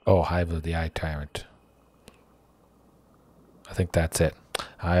 Oh, Hive of the Eye Tyrant. I think that's it.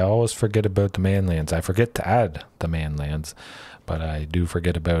 I always forget about the manlands. I forget to add the manlands, but I do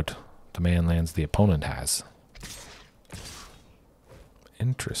forget about the manlands the opponent has.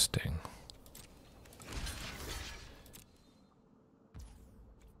 Interesting.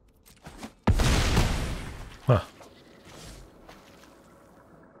 Huh.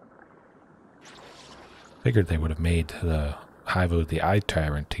 Figured they would have made the Hive of the Eye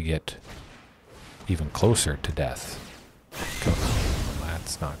Tyrant to get even closer to death. Well,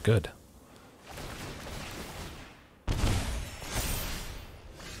 that's not good.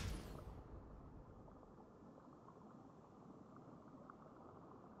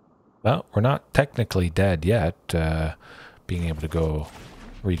 Well, we're not technically dead yet, being able to go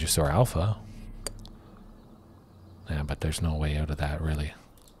Regisaur Alpha. Yeah, but there's no way out of that, really.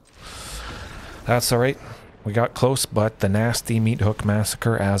 That's alright. We got close, but the nasty Meat Hook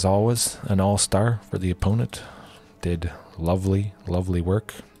Massacre, as always, an all-star for the opponent. Did lovely, lovely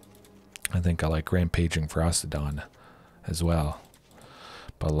work. I think I like Rampaging Brontodon as well.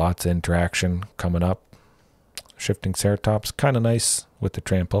 But lots of interaction coming up. Shifting Ceratops, kind of nice with the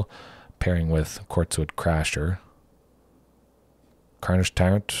Trample, pairing with Quartzwood Crasher. Carnage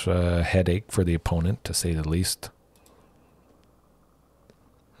Tyrant, headache for the opponent, to say the least.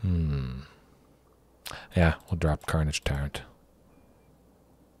 Yeah, we'll drop Carnage Tyrant.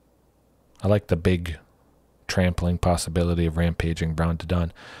 I like the big trampling possibility of Rampaging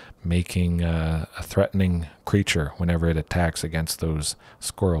Brontodon, making a threatening creature whenever it attacks against those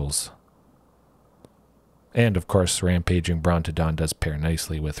squirrels. And of course, Rampaging Brontodon does pair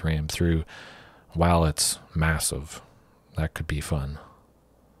nicely with Ram Through while it's massive. That could be fun.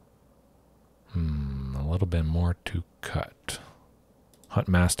 A little bit more to cut.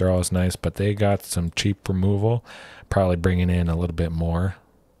 Huntmaster always nice, but they got some cheap removal. Probably bringing in a little bit more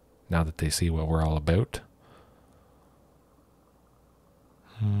now that they see what we're all about.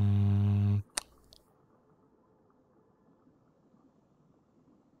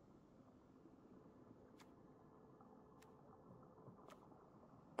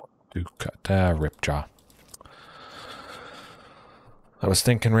 Do cut. Ripjaw. I was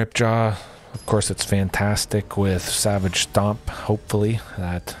thinking Ripjaw. Of course, it's fantastic with Savage Stomp. Hopefully,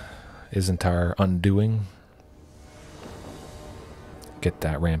 that isn't our undoing. Get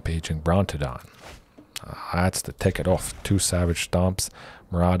that Rampaging Brontodon. That's the ticket off. 2 Savage Stomps.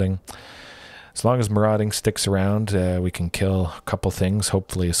 Marauding. As long as Marauding sticks around, we can kill a couple things.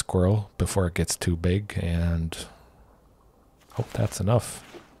 Hopefully a squirrel before it gets too big. And hope that's enough.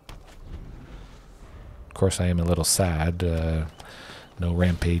 Of course, I am a little sad. No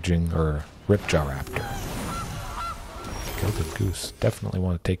Rampaging or Ripjaw Raptor. Gilded Goose. Definitely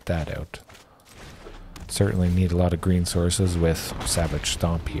want to take that out. Certainly need a lot of green sources with Savage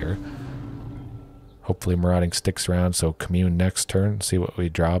Stomp here. Hopefully Marauding sticks around, so Commune next turn, see what we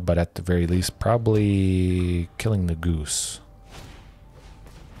draw, but at the very least, probably killing the goose.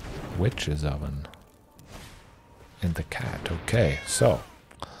 Witch's Oven. And the cat. Okay, so.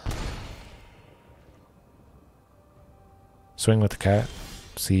 Swing with the cat.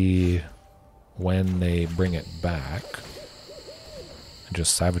 See when they bring it back. And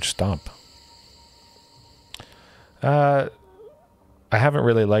just Savage Stomp. I haven't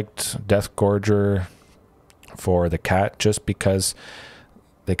really liked Death Gorger for the cat just because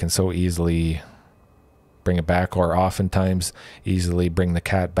they can so easily bring it back, or oftentimes easily bring the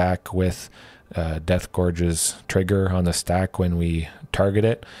cat back with Death Gorge's trigger on the stack when we target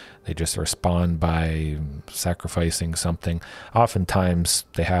it. They just respond by sacrificing something. Oftentimes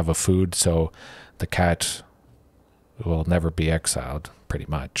they have a food, so the cat will never be exiled, pretty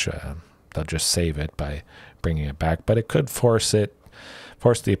much. They'll just save it by bringing it back. But it could force the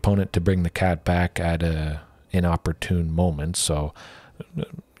opponent to bring the cat back at a inopportune moment. So you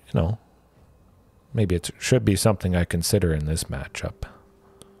know, maybe it should be something I consider in this matchup.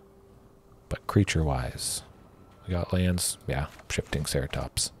 But creature-wise, we got lands. Yeah, shifting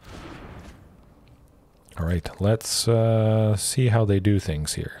Ceratops. All right, let's see how they do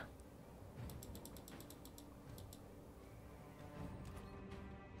things here.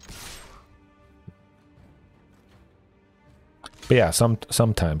 But yeah,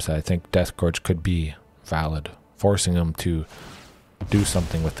 sometimes I think Death Gorge could be valid, forcing them to do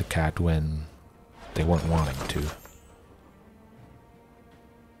something with the cat when they weren't wanting to.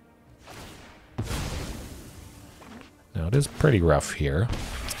 Now it is pretty rough here.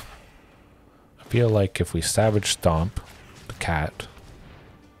 I feel like if we Savage Stomp the cat,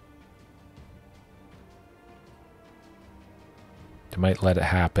 they might let it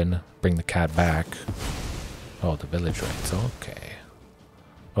happen, bring the cat back. Oh, the village rights, okay.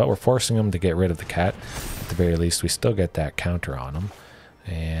 Well, we're forcing them to get rid of the cat. At the very least, we still get that counter on them.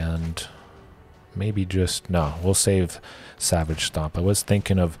 And maybe just, no, we'll save Savage Stomp. I was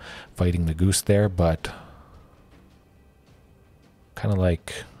thinking of fighting the goose there, but kind of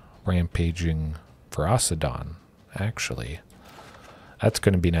like Rampaging Brontodon, actually. That's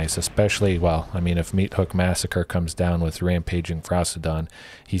going to be nice, especially, well, I mean, if Meathook Massacre comes down with Rampaging Brontodon,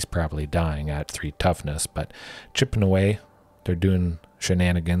 he's probably dying at 3 toughness, but chipping away, they're doing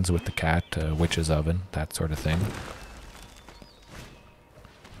shenanigans with the cat, Witch's Oven, that sort of thing.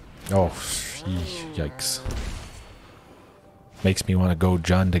 Oh, yikes. Makes me want to go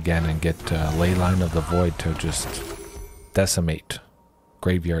Jund again and get Leyline of the Void to just decimate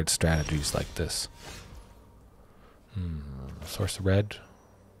graveyard strategies like this. Source of red.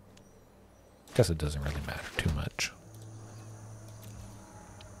 Guess it doesn't really matter too much.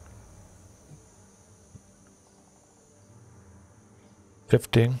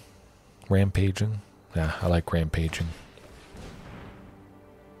 Shifting, rampaging. Yeah, I like rampaging.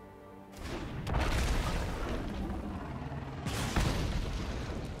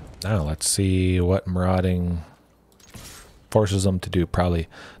 Now let's see what Marauding forces them to do. Probably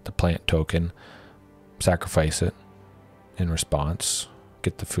the plant token. Sacrifice it in response.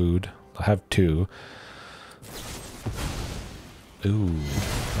 Get the food. They'll have 2. Ooh,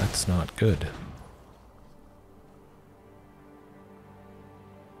 that's not good.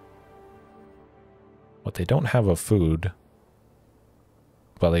 What they don't have a food.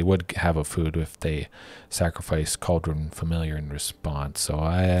 Well, they would have a food if they sacrifice Cauldron Familiar in response.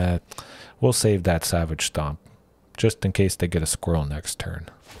 So we'll save that Savage Stomp just in case they get a squirrel next turn.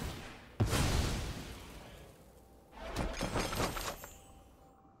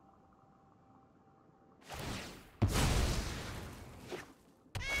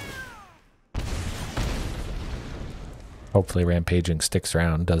 Hopefully Rampaging sticks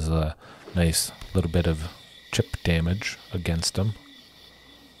around, does a nice little bit of chip damage against them.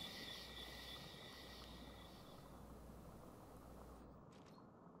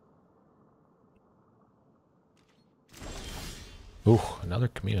 Ooh, another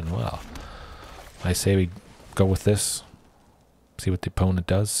Commune. Well, I say we go with this. See what the opponent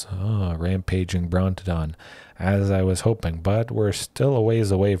does. Oh, Rampaging Brontodon, as I was hoping, but we're still a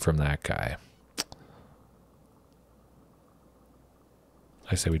ways away from that guy.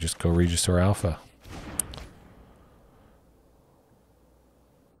 I say we just go Regisaur Alpha.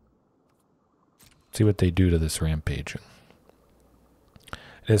 See what they do to this Rampaging.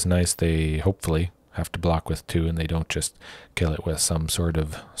 It is nice they hopefully have to block with 2 and they don't just kill it with some sort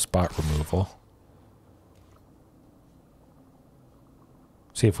of spot removal.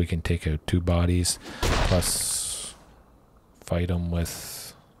 See if we can take out 2 bodies, plus fight them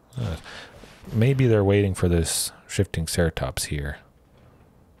with... maybe they're waiting for this shifting Ceratops here.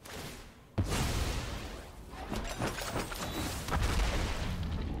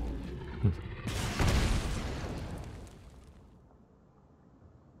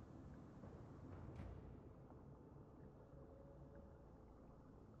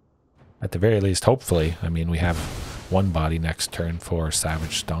 At the very least, hopefully, I mean, we have 1 body next turn for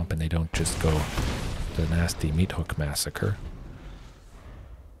Savage Stomp and they don't just go the nasty Meathook Massacre.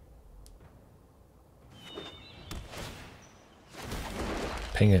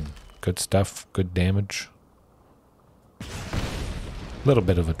 Pinging. Good stuff, good damage. Little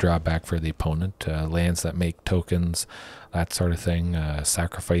bit of a drawback for the opponent. Lands that make tokens, that sort of thing.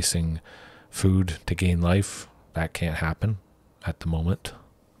 Sacrificing food to gain life, that can't happen at the moment.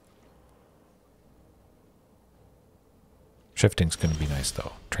 Shifting's going to be nice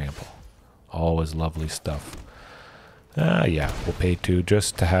though. Trample. Always lovely stuff. Yeah, we'll pay 2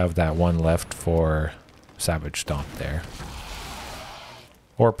 just to have that 1 left for Savage Stomp there.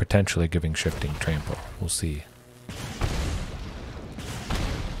 Or potentially giving Shifting Trample. We'll see.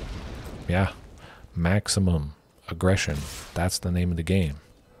 Yeah. Maximum aggression. That's the name of the game.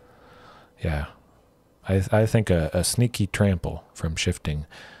 Yeah. I think a sneaky trample from shifting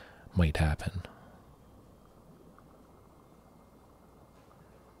might happen.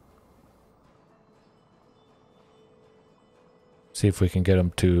 See if we can get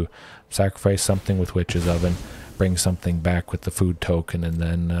him to sacrifice something with Witch's Oven, bring something back with the food token, and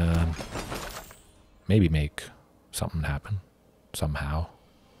then maybe make something happen somehow.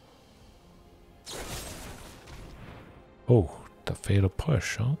 Oh, the fatal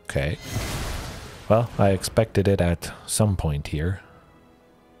push. Okay. Well, I expected it at some point here.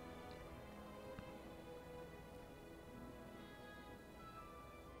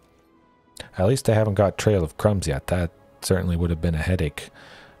 At least I haven't got Trail of Crumbs yet. That certainly would have been a headache.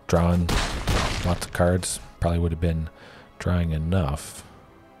 Drawing lots of cards probably would have been drawing enough.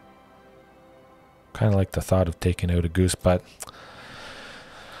 Kind of like the thought of taking out a goose, but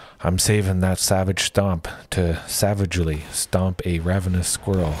I'm saving that Savage Stomp to savagely stomp a ravenous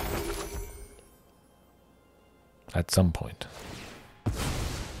squirrel at some point.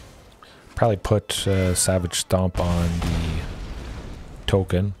 Probably put Savage Stomp on the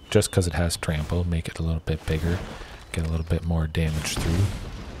token just because it has Trample, make it a little bit bigger, get a little bit more damage through.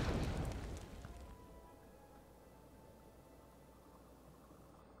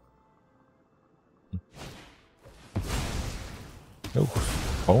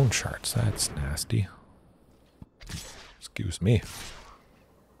 Oh, bone shards, that's nasty. Excuse me.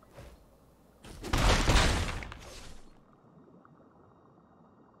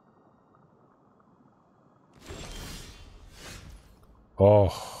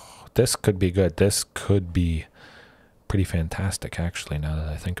 Oh, this could be good. This could be pretty fantastic, actually, now that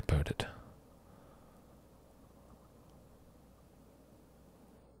I think about it.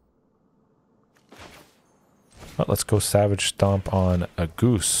 Well, let's go Savage Stomp on a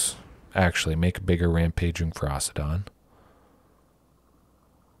goose. Actually, make a bigger Rampaging Brontodon.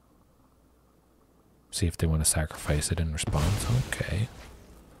 See if they want to sacrifice it in response. Okay.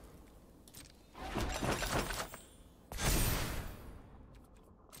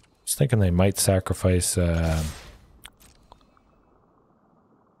 Just thinking they might sacrifice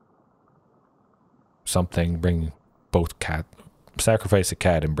something, bring both cat, sacrifice a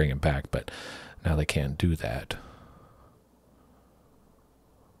cat and bring it back, but now they can't do that.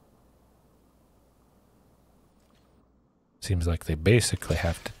 Seems like they basically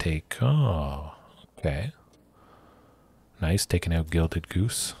have to take, oh, okay. Nice, taking out Gilded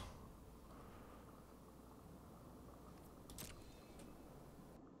Goose.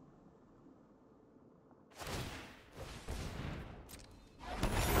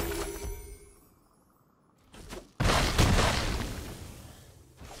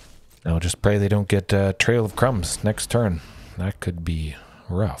 Now just pray they don't get Trail of Crumbs next turn. That could be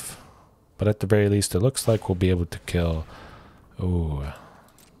rough. But at the very least, it looks like we'll be able to kill, oh,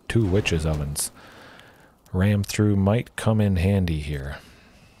 2 Witch's Ovens. Ram through might come in handy here.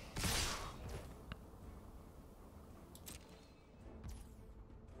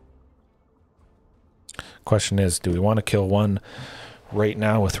 Question is, do we want to kill one right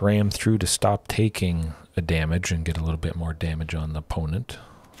now with Ram through to stop taking a damage and get a little bit more damage on the opponent?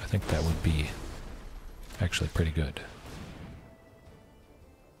 I think that would be actually pretty good.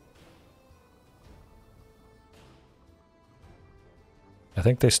 I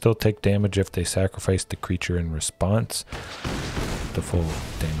think they still take damage if they sacrifice the creature in response. The full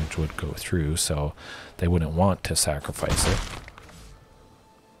damage would go through, so they wouldn't want to sacrifice it.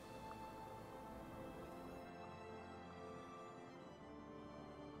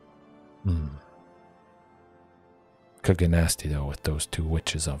 Could get nasty though with those 2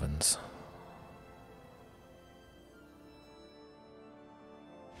 Witch's Ovens.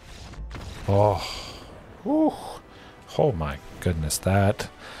 Oh, ooh. Oh my goodness, that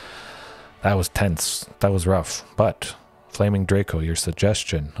was tense. That was rough. But Flaming Draco, your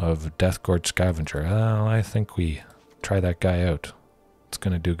suggestion of Deathgorge Scavenger, well, I think we try that guy out. It's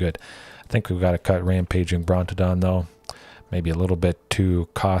gonna do good. I think we've got to cut Rampaging Brontodon though. Maybe a little bit too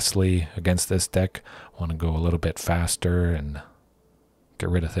costly against this deck. Want to go a little bit faster and get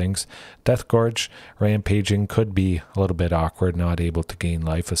rid of things. Deathgorge Rampaging could be a little bit awkward, not able to gain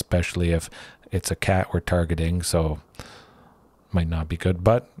life, especially if it's a cat we're targeting, so might not be good.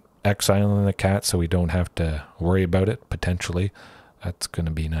 But exiling the cat so we don't have to worry about it, potentially. That's going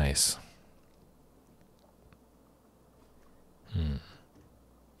to be nice.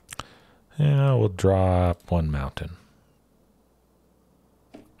 Yeah, we'll drop 1 mountain.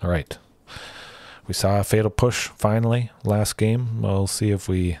 All right. We saw a fatal push finally last game. We'll see if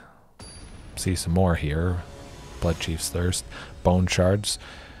we see some more here. Blood Chief's Thirst, Bone Shards.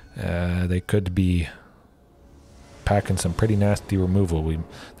 They could be packing some pretty nasty removal.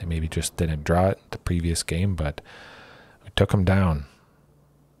 They maybe just didn't draw it the previous game, but we took them down.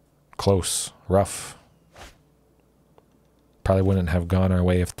 Close, rough. Probably wouldn't have gone our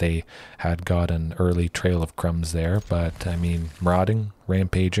way if they had got an early trail of crumbs there, but I mean, Marauding,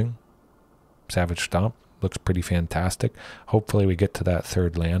 Rampaging, Savage Stomp looks pretty fantastic. Hopefully we get to that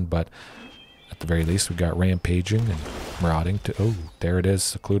third land, but at the very least we got Rampaging and Marauding to, oh, there it is,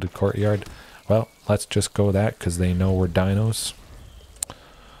 Secluded Courtyard. Well, let's just go that because they know we're dinos.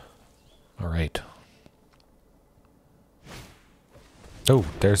 All right. Oh,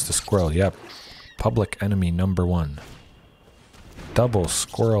 there's the squirrel, yep. Public enemy number 1. Double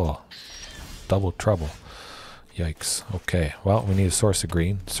squirrel. Double trouble. Yikes. Okay, well, we need a source of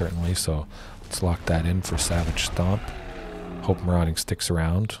green, certainly, so let's lock that in for Savage Stomp. Hope Marauding sticks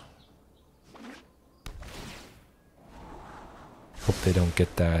around. Hope they don't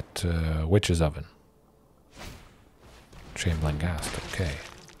get that Witch's Oven. Shambling Ghast, okay.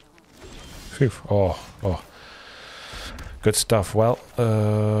 Phew. Oh. Good stuff. Well,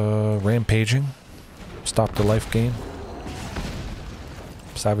 Rampaging. Stop the life gain.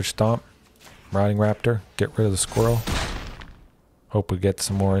 Savage Stomp. Marauding Raptor. Get rid of the squirrel. Hope we get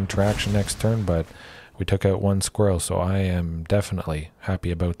some more interaction next turn, but we took out 1 squirrel, so I am definitely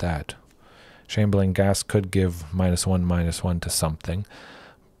happy about that. Shambling Ghast could give -1/-1 to something,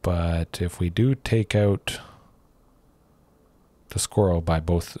 but if we do take out the squirrel by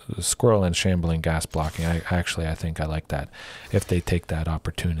both the squirrel and Shambling Ghast blocking, I think I like that, if they take that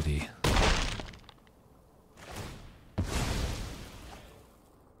opportunity.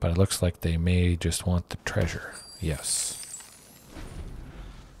 But it looks like they may just want the treasure. Yes.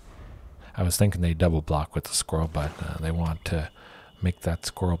 I was thinking they double block with the squirrel, but they want to make that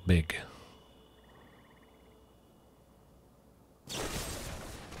squirrel big.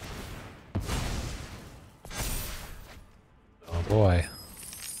 Oh boy.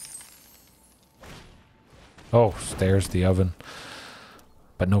 Oh, there's the oven.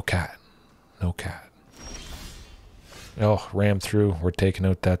 But no cat. No cat. Oh, ram through. We're taking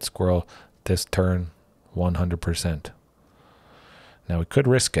out that squirrel this turn 100%. Now we could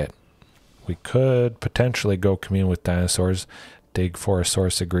risk it. We could potentially go commune with dinosaurs, dig for a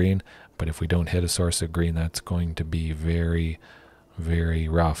source of green, but if we don't hit a source of green, that's going to be very, very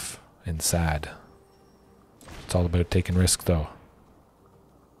rough and sad. It's all about taking risks, though.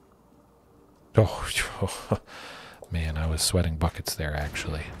 Oh, man, I was sweating buckets there,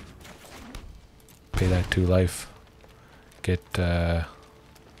 actually. Pay that 2 life. Get some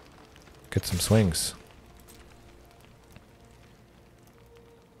swings.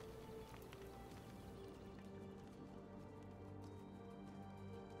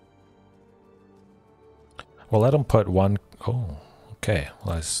 Well, let them put 1... Oh, okay.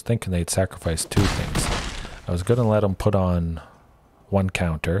 Well, I was thinking they'd sacrifice 2 things. I was going to let them put on 1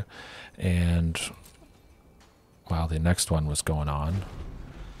 counter, and while the next one was going on,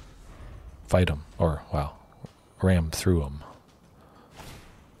 fight them, or, well, ram through them.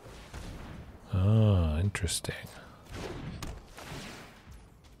 Oh, interesting.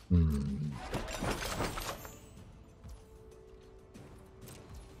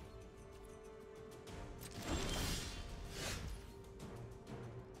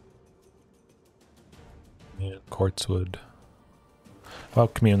 Yeah, Quartzwood. Well,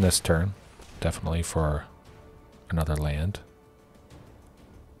 commune this turn. Definitely for another land.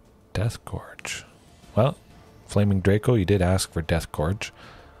 Death Gorge. Well, Flaming Draco, you did ask for Death Gorge.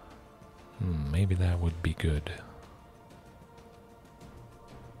 Maybe that would be good.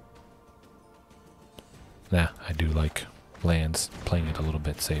 Nah, I do like lands, playing it a little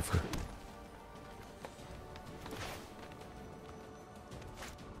bit safer.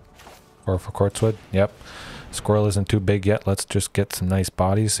 Or for Quartzwood, yep. Squirrel isn't too big yet. Let's just get some nice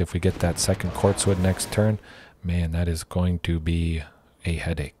bodies. If we get that second Quartzwood next turn, man, that is going to be a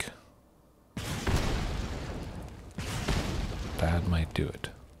headache. That might do it.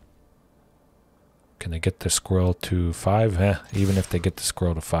 Can they get the squirrel to 5? Even if they get the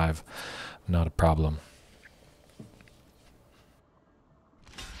squirrel to 5, not a problem.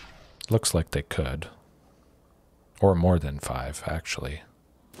 Looks like they could. Or more than 5, actually.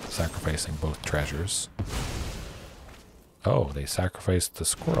 Sacrificing both treasures. Oh, they sacrificed the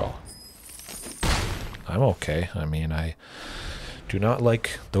squirrel. I'm okay. I mean, I do not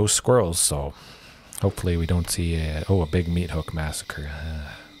like those squirrels, so hopefully we don't see a big meat hook massacre.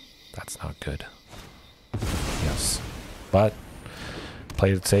 That's not good. Yes. But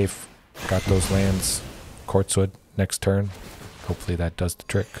played it safe. Got those lands. Quartzwood next turn. Hopefully that does the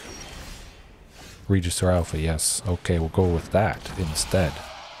trick. Regisaur Alpha, yes. Okay, we'll go with that instead.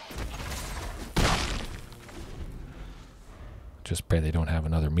 Just pray they don't have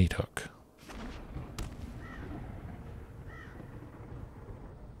another meat hook.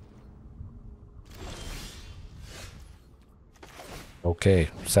 Okay,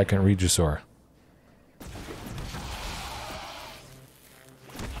 second Regisaur.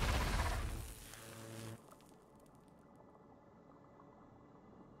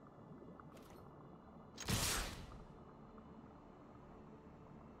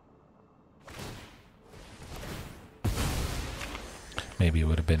 Maybe it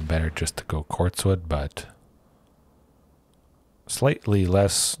would have been better just to go Quartzwood, but slightly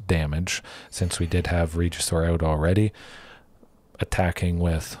less damage since we did have Regisaur out already. Attacking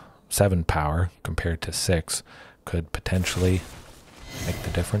with 7 power compared to 6 could potentially make the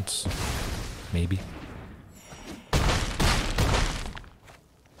difference. Maybe.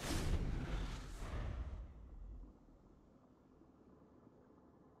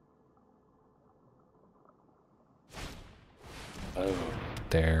 Oh,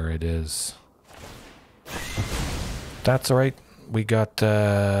 there it is. That's alright. We got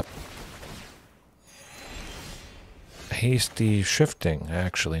hasty shifting,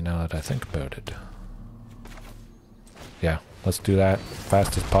 actually, now that I think about it. Yeah, let's do that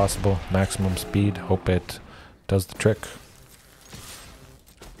fast as possible. Maximum speed. Hope it does the trick.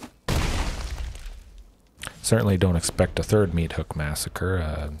 Certainly don't expect a third meat hook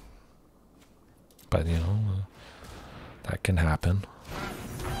massacre, but you know, that can happen.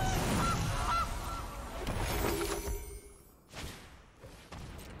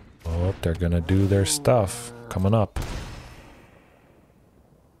 Oh, they're gonna do their stuff coming up.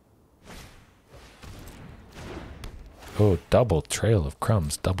 Oh, double trail of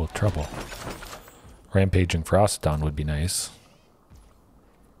crumbs, double trouble. Rampaging Brontodon would be nice.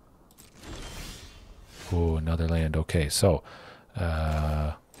 Oh, another land. Okay, so,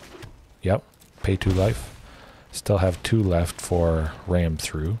 yep, pay 2 life. Still have 2 left for ram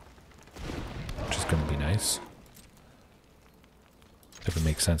through, which is going to be nice. If it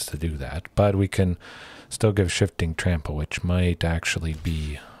makes sense to do that. But we can still give shifting trample, which might actually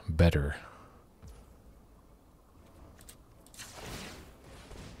be better.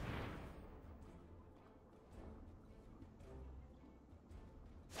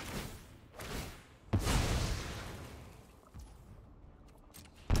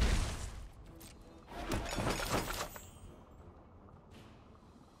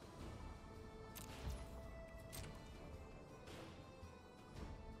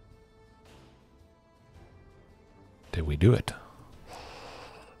 Did we do it?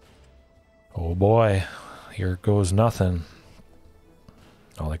 Oh boy, here goes nothing.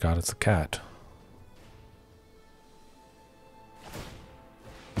 All I got is the cat.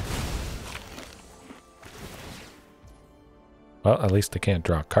 Well, at least I can't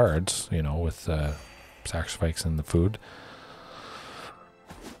draw cards, you know, with sacrificing the food.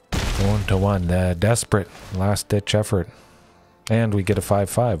 1-1, desperate, last ditch effort. And we get a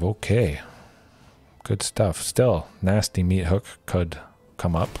 5-5, okay. Good stuff. Still, nasty meat hook could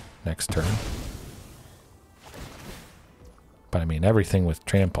come up next turn. But I mean, everything with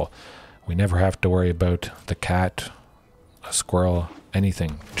trample. We never have to worry about the cat, a squirrel,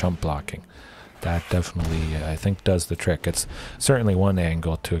 anything chump blocking. That definitely, I think, does the trick. It's certainly one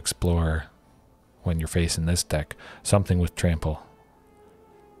angle to explore when you're facing this deck. Something with trample.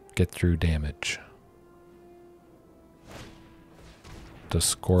 Get through damage. The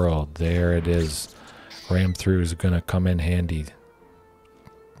squirrel, there it is. Ram through is going to come in handy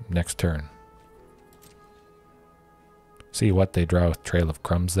next turn. See what they draw with Trail of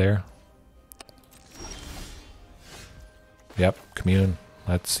Crumbs there. Yep, Commune.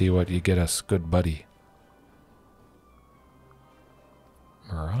 Let's see what you get us, good buddy.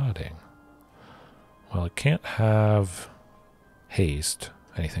 Marauding. Well, it can't have haste,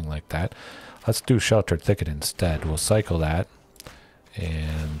 anything like that. Let's do Sheltered Thicket instead. We'll cycle that,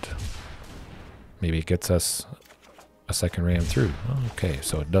 and maybe it gets us a second ram through. Okay,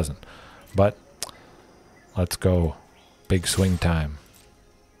 so it doesn't. But let's go. Big swing time.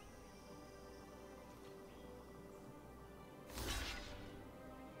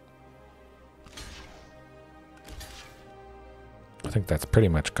 I think that's pretty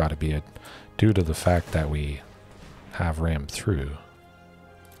much got to be it, due to the fact that we have ram through.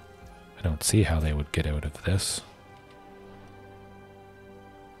 I don't see how they would get out of this.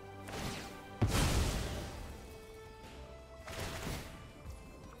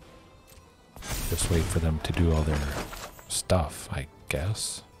 Just wait for them to do all their stuff, I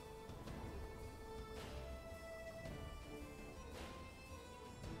guess.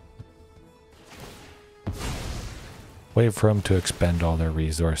 Wait for them to expend all their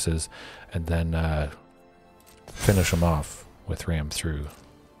resources and then finish them off with ram through.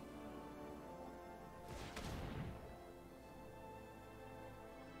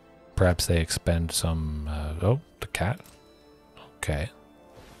 Perhaps they expend some... oh, the cat. Okay.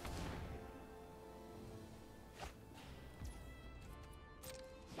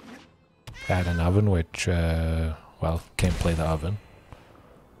 Add an oven, which, well, can't play the oven.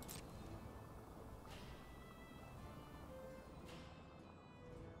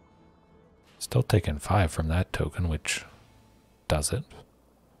 Still taking 5 from that token, which does it.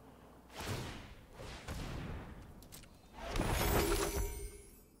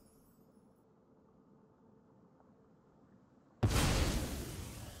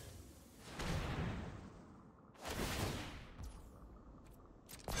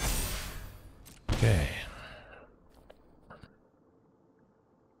 Okay.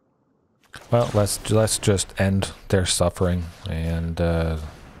 Well, let's just end their suffering and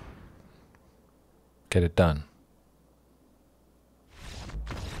get it done.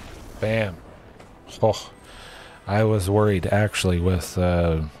 Bam. Oh, I was worried actually with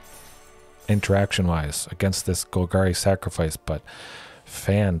interaction-wise against this Golgari sacrifice, but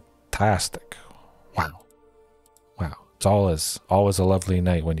fantastic. Wow. Wow. It's always a lovely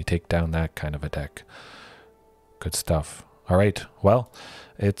night when you take down that kind of a deck. Good stuff. All right. Well,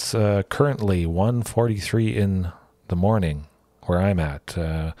 it's currently 1:43 in the morning where I'm at.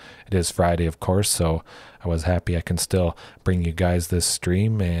 It is Friday, of course, so I was happy I can still bring you guys this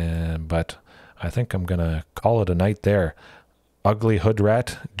stream, but I think I'm gonna call it a night there. Ugly Hood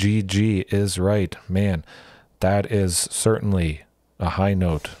Rat, GG is right. Man, that is certainly a high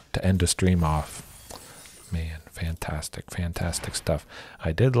note to end a stream off. Man, fantastic, fantastic stuff.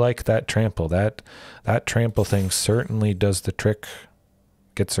 I did like that trample. That trample thing certainly does the trick.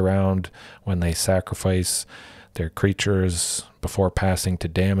 Gets around when they sacrifice their creatures before passing to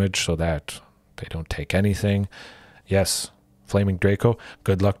damage so that they don't take anything. Yes, Flaming Draco,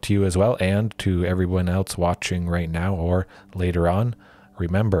 good luck to you as well, and to everyone else watching right now or later on.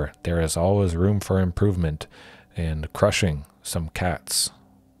 Remember, there is always room for improvement in crushing some cats.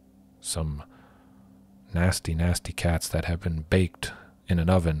 Some nasty, nasty cats that have been baked in an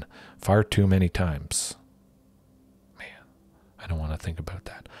oven far too many times. Man, I don't want to think about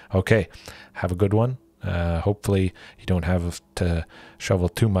that. Okay, have a good one. Hopefully you don't have to shovel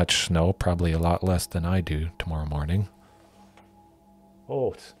too much snow, probably a lot less than I do tomorrow morning.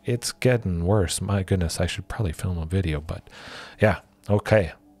 Oh, it's getting worse. My goodness, I should probably film a video, but yeah,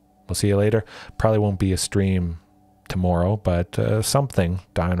 okay. We'll see you later. Probably won't be a stream tomorrow, but something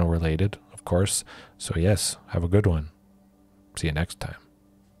Dino related, of course. So yes, have a good one. See you next time.